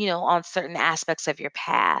on certain aspects of your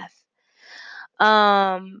path.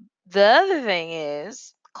 The other thing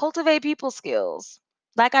is cultivate people skills.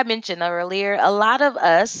 Like I mentioned earlier, a lot of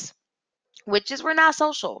us, witches, we're not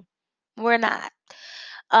social. We're not.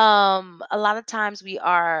 A lot of times we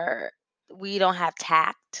don't have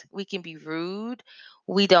tact. We can be rude.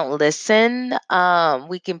 We don't listen.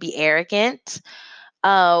 We can be arrogant.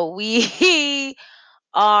 We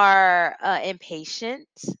are impatient.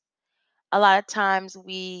 A lot of times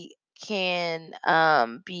we can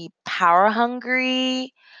be power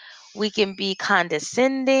hungry, we can be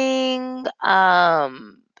condescending.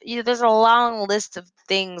 There's a long list of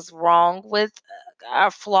things wrong with our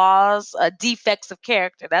flaws, defects of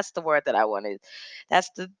character. That's the word that I wanted. That's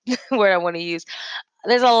the word I want to use.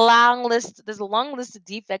 There's a long list of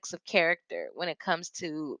defects of character when it comes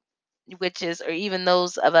to witches, or even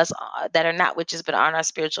those of us that are not witches but on our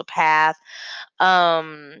spiritual path.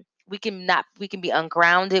 We can be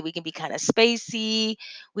ungrounded. We can be kind of spacey.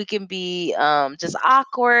 We can be just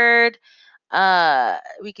awkward.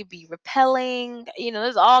 We could be repelling.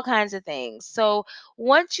 There's all kinds of things. So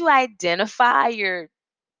once you identify your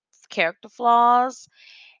character flaws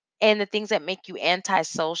and the things that make you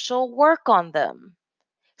antisocial, work on them.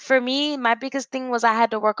 For me, my biggest thing was I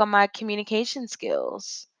had to work on my communication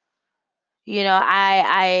skills.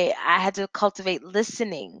 I had to cultivate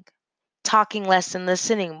listening, talking less and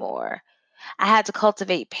listening more. I had to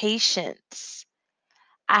cultivate patience.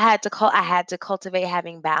 I had to cultivate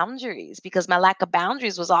having boundaries because my lack of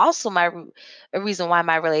boundaries was also a reason why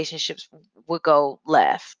my relationships would go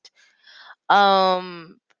left.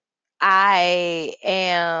 Um, I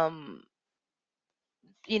am,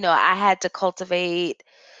 I had to cultivate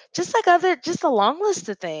just a long list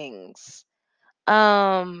of things.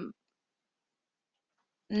 Um,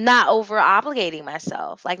 Not over obligating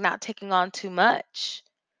myself, like not taking on too much.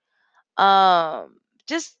 Um,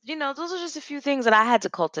 those are just a few things that I had to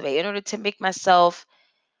cultivate in order to make myself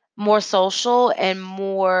more social and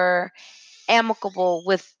more amicable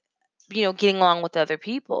with, getting along with other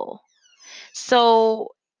people.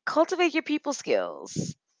 So cultivate your people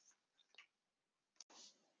skills.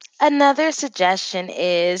 Another suggestion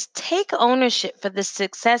is take ownership for the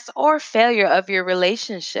success or failure of your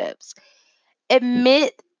relationships.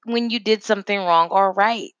 Admit when you did something wrong or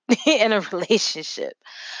right in a relationship.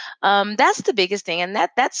 That's the biggest thing, and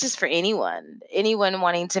that's just for anyone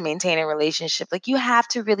wanting to maintain a relationship. Like, you have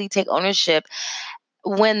to really take ownership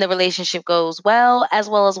when the relationship goes well as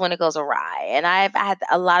when it goes awry. And I had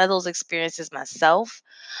a lot of those experiences myself.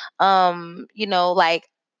 Like,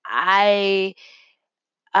 I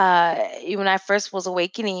when I first was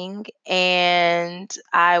awakening and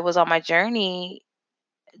I was on my journey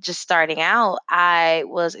just starting out, I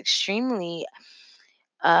was extremely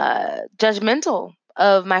judgmental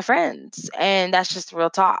of my friends, and that's just real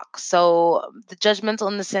talk. So the judgmental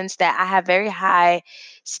in the sense that I have very high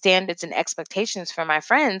standards and expectations for my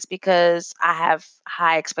friends because I have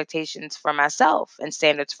high expectations for myself and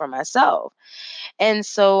standards for myself. And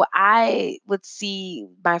so I would see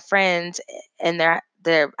my friends and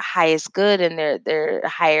their highest good and their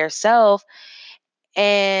higher self,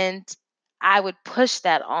 and I would push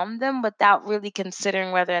that on them without really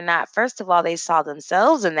considering whether or not, first of all, they saw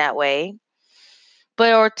themselves in that way,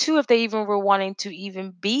 but or two, if they even were wanting to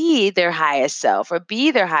even be their highest self or be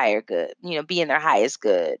their higher good, be in their highest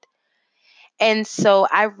good. And so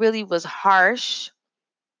I really was harsh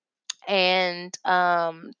and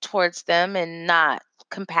towards them and not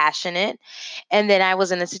compassionate. And then I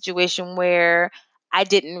was in a situation where I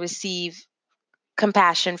didn't receive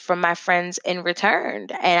compassion from my friends in return,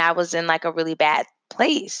 and I was in like a really bad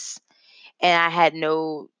place, and I had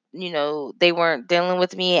no, they weren't dealing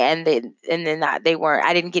with me, and then they weren't,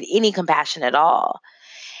 I didn't get any compassion at all.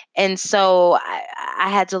 And so I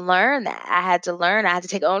had to learn that. I had to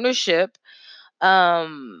take ownership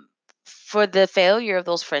um for the failure of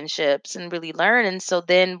those friendships and really learn. And so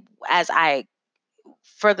then as I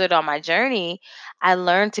furthered on my journey, I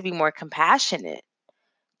learned to be more compassionate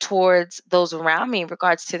towards those around me in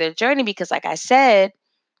regards to their journey, because like I said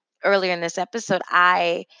earlier in this episode,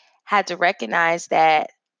 I had to recognize that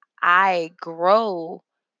I grow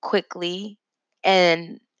quickly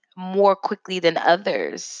and more quickly than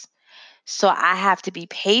others. So I have to be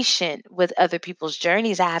patient with other people's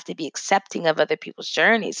journeys. I have to be accepting of other people's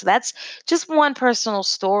journeys. So that's just one personal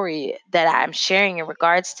story that I'm sharing in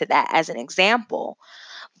regards to that as an example.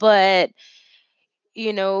 But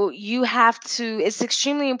you have to, it's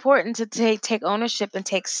extremely important to take ownership and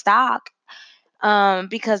take stock,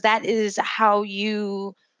 because that is how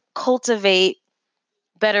you cultivate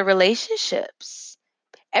better relationships.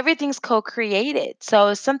 Everything's co-created. So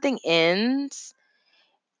if something ends,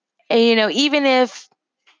 and even if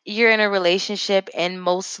you're in a relationship and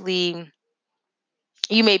mostly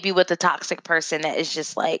you may be with a toxic person that is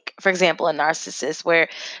just like, for example, a narcissist, where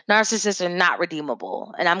narcissists are not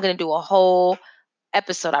redeemable. And I'm going to do a whole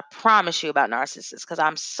episode, I promise you, about narcissists, because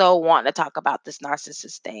I'm so wanting to talk about this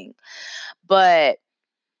narcissist thing. But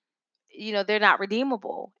they're not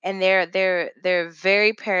redeemable, and they're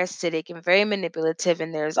very parasitic and very manipulative,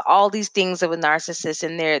 and there's all these things of a narcissist,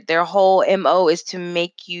 and their whole MO is to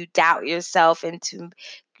make you doubt yourself and to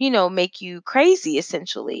make you crazy,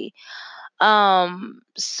 essentially.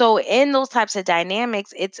 So in those types of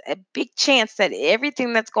dynamics, it's a big chance that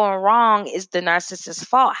everything that's going wrong is the narcissist's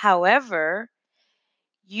fault. However,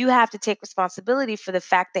 you have to take responsibility for the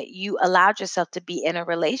fact that you allowed yourself to be in a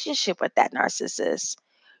relationship with that narcissist.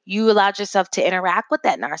 You allowed yourself to interact with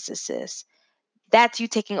that narcissist. That's you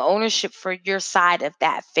taking ownership for your side of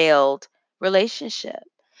that failed relationship.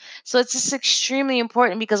 So it's just extremely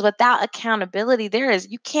important, because without accountability,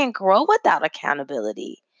 you can't grow without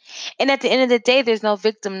accountability. And at the end of the day, there's no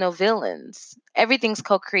victim, no villains. Everything's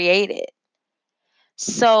co-created.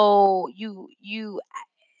 So you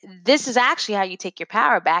this is actually how you take your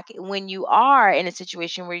power back when you are in a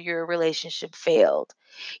situation where your relationship failed.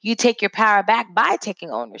 You take your power back by taking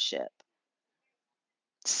ownership.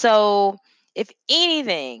 So, if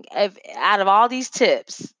anything, if out of all these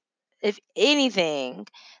tips, if anything,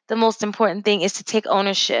 the most important thing is to take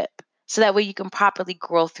ownership, so that way you can properly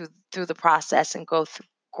grow through the process and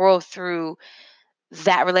grow through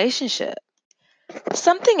that relationship.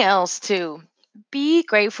 Something else too. Be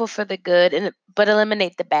grateful for the good and but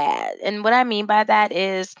eliminate the bad. And what I mean by that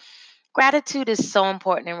is gratitude is so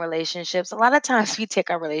important in relationships. A lot of times we take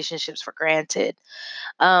our relationships for granted.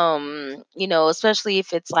 Especially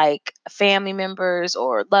if it's like family members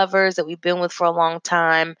or lovers that we've been with for a long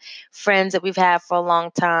time, friends that we've had for a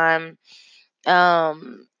long time.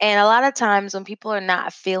 And a lot of times when people are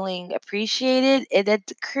not feeling appreciated,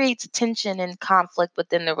 it creates tension and conflict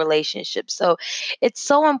within the relationship. So it's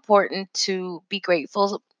so important to be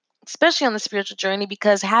grateful, especially on the spiritual journey,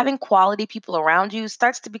 because having quality people around you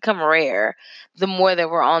starts to become rare the more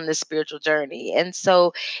that we're on this spiritual journey. And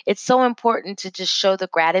so it's so important to just show the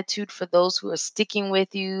gratitude for those who are sticking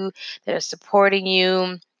with you, that are supporting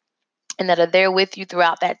you, and that are there with you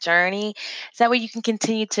throughout that journey. So that way you can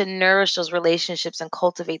continue to nourish those relationships and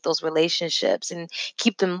cultivate those relationships and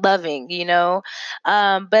keep them loving,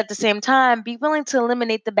 But at the same time, be willing to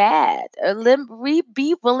eliminate the bad.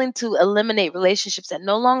 Be willing to eliminate relationships that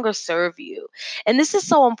no longer serve you. And this is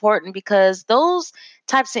so important because those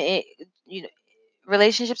types of you know,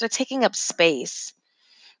 relationships are taking up space.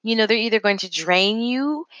 They're either going to drain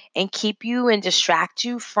you and keep you and distract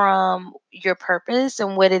you from your purpose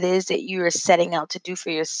and what it is that you are setting out to do for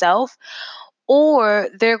yourself, or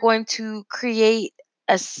they're going to create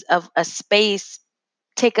a space,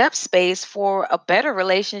 take up space for a better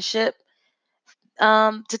relationship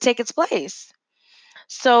to take its place.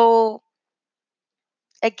 So,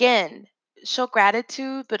 again, show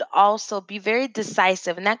gratitude, but also be very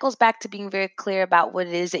decisive. And that goes back to being very clear about what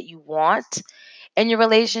it is that you want in your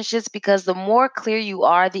relationships, because the more clear you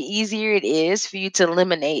are, the easier it is for you to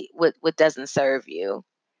eliminate what doesn't serve you.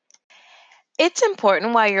 It's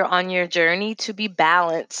important while you're on your journey to be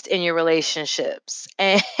balanced in your relationships.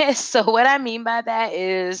 And so what I mean by that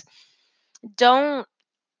is, don't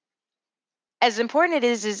as important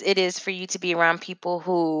it is for you to be around people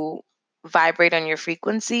who vibrate on your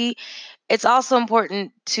frequency, it's also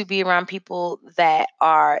important to be around people that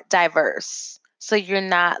are diverse. So you're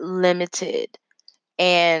not limited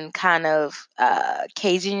and kind of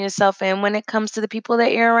caging yourself in when it comes to the people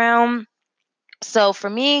that you're around. So for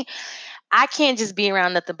me, I can't just be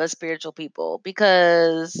around nothing but spiritual people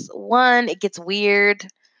because, one, it gets weird.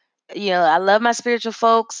 I love my spiritual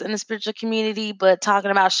folks in the spiritual community, but talking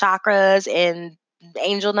about chakras and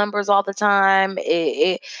angel numbers all the time,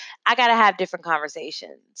 I gotta have different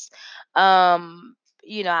conversations.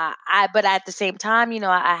 But at the same time,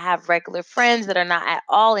 I have regular friends that are not at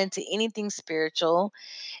all into anything spiritual,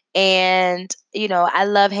 and I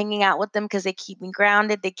love hanging out with them because they keep me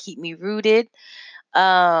grounded, they keep me rooted.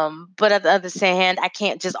 But at the other hand, I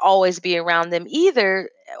can't just always be around them either,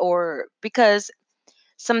 or because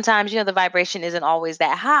sometimes the vibration isn't always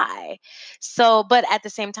that high. So, but at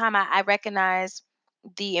the same time, I recognize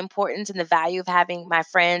the importance and the value of having my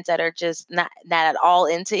friends that are just not at all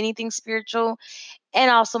into anything spiritual, and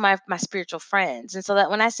also my spiritual friends. And so that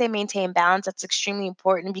when I say maintain balance, that's extremely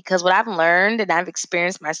important, because what I've learned and I've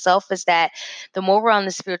experienced myself is that the more we're on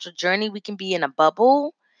the spiritual journey, we can be in a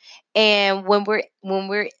bubble. And when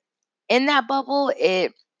we're in that bubble,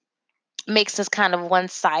 it makes us kind of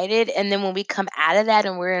one-sided. And then when we come out of that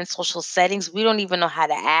and we're in social settings, we don't even know how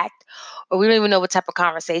to act, or we don't even know what type of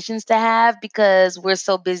conversations to have, because we're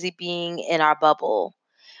so busy being in our bubble,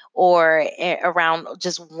 or around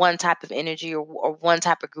just one type of energy, or one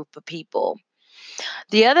type of group of people.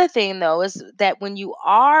 The other thing, though, is that when you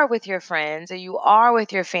are with your friends or you are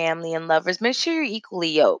with your family and lovers, make sure you're equally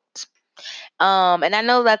yoked. And I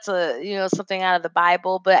know that's something out of the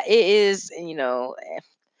Bible, but it is,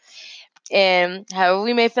 and however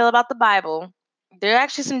we may feel about the Bible, there are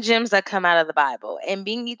actually some gems that come out of the Bible. And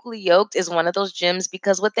being equally yoked is one of those gems,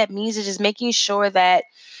 because what that means is just making sure that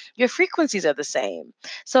your frequencies are the same.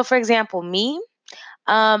 So, for example, me,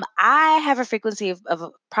 I have a frequency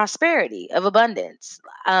of prosperity, of abundance.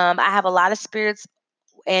 I have a lot of spirits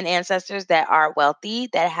and ancestors that are wealthy,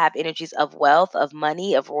 that have energies of wealth, of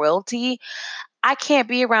money, of royalty. I can't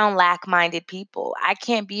be around lack-minded people. I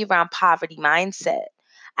can't be around poverty mindset.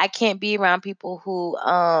 I can't be around people who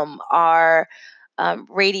are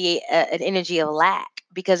radiate an energy of lack,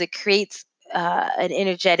 because it creates an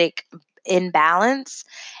energetic imbalance,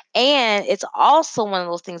 and it's also one of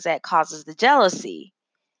those things that causes the jealousy,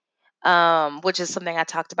 which is something I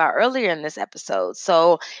talked about earlier in this episode.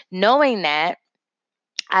 So knowing that,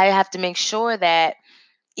 I have to make sure that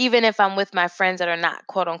even if I'm with my friends that are not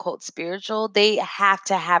quote unquote spiritual, they have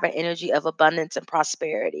to have an energy of abundance and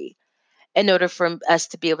prosperity in order for us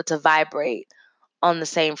to be able to vibrate on the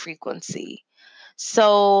same frequency.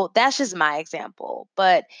 So that's just my example.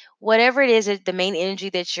 But whatever it is, the main energy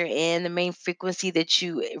that you're in, the main frequency that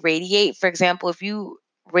you radiate, for example, if you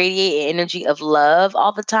radiate an energy of love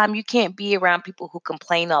all the time, you can't be around people who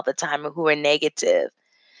complain all the time or who are negative,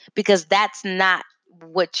 because that's not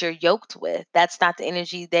what you're yoked with. That's not the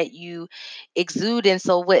energy that you exude. And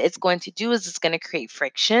so what it's going to do is it's going to create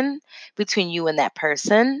friction between you and that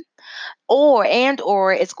person, or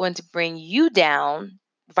it's going to bring you down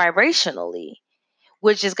vibrationally,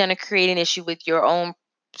 which is going to create an issue with your own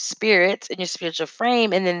spirit and your spiritual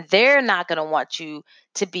frame. And then they're not going to want you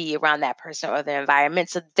to be around that person or their environment.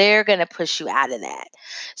 So they're going to push you out of that.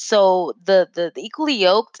 So the equally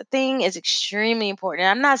yoked thing is extremely important. And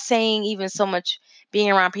I'm not saying even so much being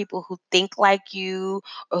around people who think like you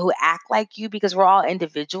or who act like you, because we're all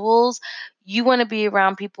individuals. You want to be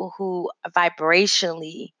around people who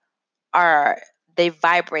vibrationally are they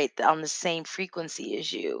vibrate on the same frequency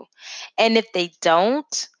as you. And if they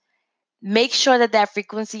don't, make sure that that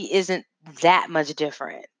frequency isn't that much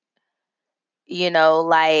different.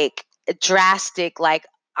 Like drastic, like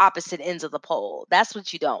opposite ends of the pole. That's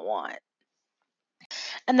what you don't want.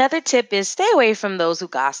 Another tip is stay away from those who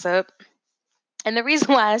gossip. And the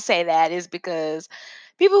reason why I say that is because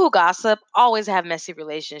people who gossip always have messy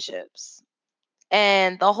relationships.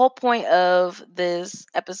 And the whole point of this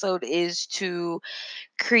episode is to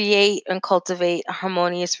create and cultivate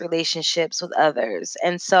harmonious relationships with others.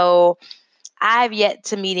 And so I've yet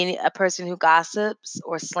to meet a person who gossips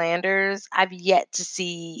or slanders. I've yet to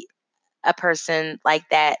see a person like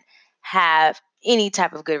that have any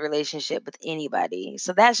type of good relationship with anybody.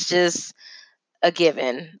 So that's just a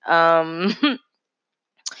given.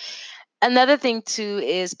 Another thing too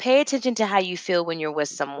is pay attention to how you feel when you're with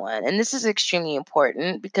someone. And this is extremely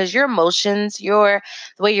important because your emotions, the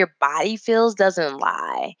way your body feels doesn't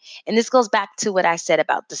lie. And this goes back to what I said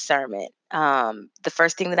about discernment. The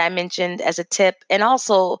first thing that I mentioned as a tip, and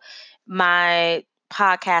also my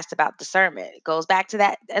podcast about discernment. It goes back to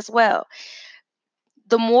that as well.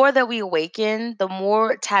 The more that we awaken, the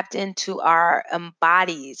more tapped into our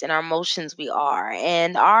bodies and our emotions we are.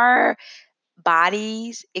 And our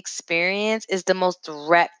body's experience is the most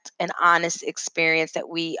direct and honest experience that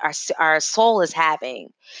our soul is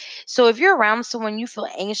having. So if you're around someone, you feel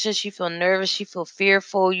anxious, you feel nervous, you feel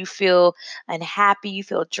fearful, you feel unhappy, you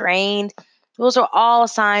feel drained, those are all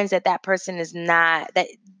signs that that person is not that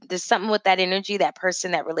there's something with that energy, that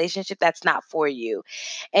person, that relationship that's not for you.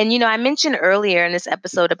 And I mentioned earlier in this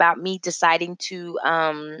episode about me deciding to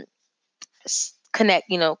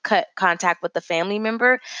connect, cut contact with the family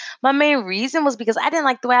member. My main reason was because I didn't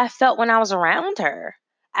like the way I felt when I was around her.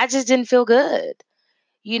 I just didn't feel good.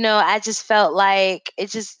 I just felt like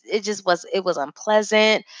it was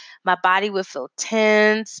unpleasant. My body would feel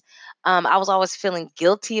tense. I was always feeling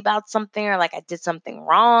guilty about something or like I did something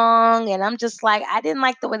wrong. And I'm just like, I didn't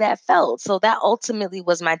like the way that felt. So that ultimately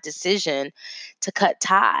was my decision to cut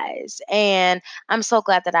ties. And I'm so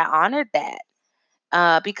glad that I honored that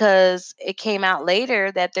because it came out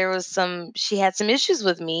later that she had some issues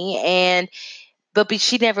with me, and but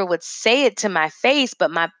she never would say it to my face,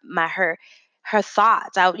 but her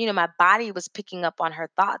thoughts, my body was picking up on her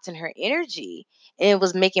thoughts and her energy, and it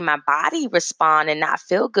was making my body respond and not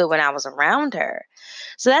feel good when I was around her.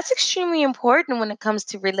 So that's extremely important when it comes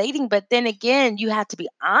to relating. But then again, you have to be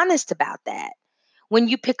honest about that. When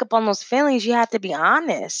you pick up on those feelings, you have to be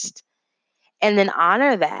honest and then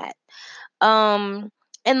honor that. Um,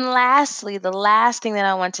 and lastly, the last thing that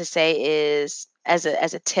I want to say is as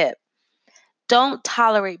a tip, don't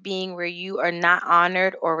tolerate being where you are not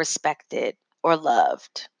honored or respected or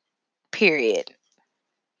loved. Period.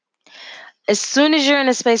 As soon as you're in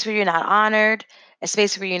a space where you're not honored, a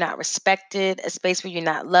space where you're not respected, a space where you're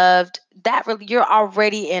not loved, you're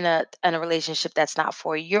already in a relationship that's not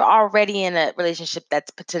for you. You're already in a relationship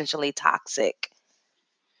that's potentially toxic.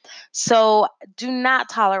 So do not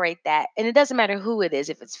tolerate that. And it doesn't matter who it is,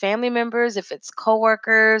 if it's family members, if it's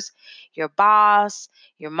coworkers, your boss,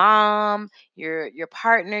 your mom, your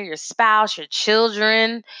partner, your spouse, your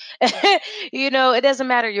children. It doesn't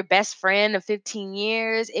matter your best friend of 15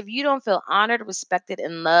 years. If you don't feel honored, respected,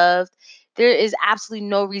 and loved, there is absolutely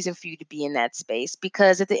no reason for you to be in that space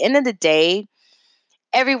because at the end of the day,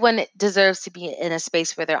 everyone deserves to be in a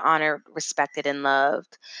space where they're honored, respected, and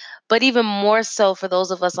loved. But even more so for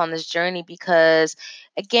those of us on this journey, because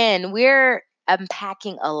again, we're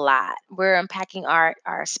unpacking a lot. We're unpacking our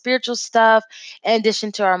spiritual stuff in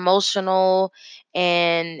addition to our emotional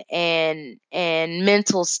and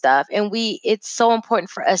mental stuff. And it's so important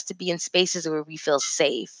for us to be in spaces where we feel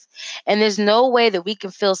safe. And there's no way that we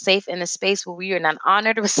can feel safe in a space where we are not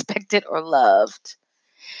honored, respected, or loved.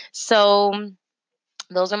 So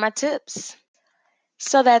those are my tips.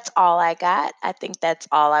 So that's all I got. I think that's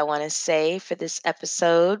all I want to say for this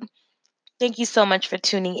episode. Thank you so much for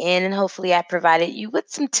tuning in, and hopefully, I provided you with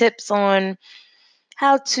some tips on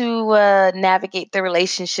how to navigate the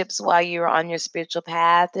relationships while you're on your spiritual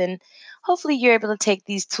path. And hopefully, you're able to take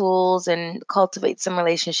these tools and cultivate some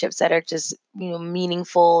relationships that are just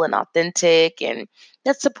meaningful and authentic and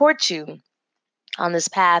that support you on this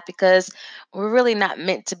path because we're really not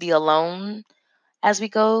meant to be alone as we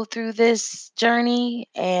go through this journey.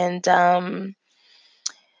 And,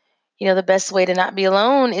 the best way to not be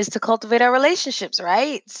alone is to cultivate our relationships,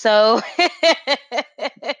 right? So,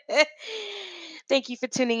 thank you for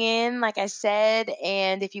tuning in, like I said.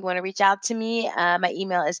 And if you want to reach out to me, my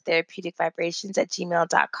email is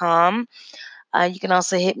therapeuticvibrations@gmail.com. You can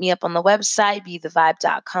also hit me up on the website,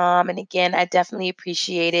 bethevibe.com. And again, I definitely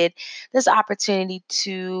appreciated this opportunity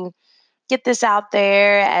to get this out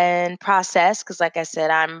there and process, because, like I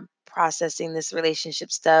said, I'm processing this relationship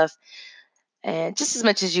stuff and just as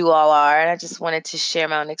much as you all are. And I just wanted to share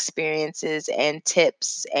my own experiences and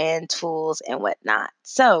tips and tools and whatnot.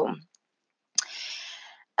 So,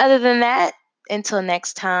 other than that, until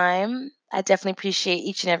next time, I definitely appreciate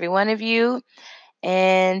each and every one of you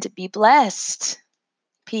and be blessed.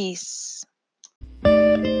 Peace.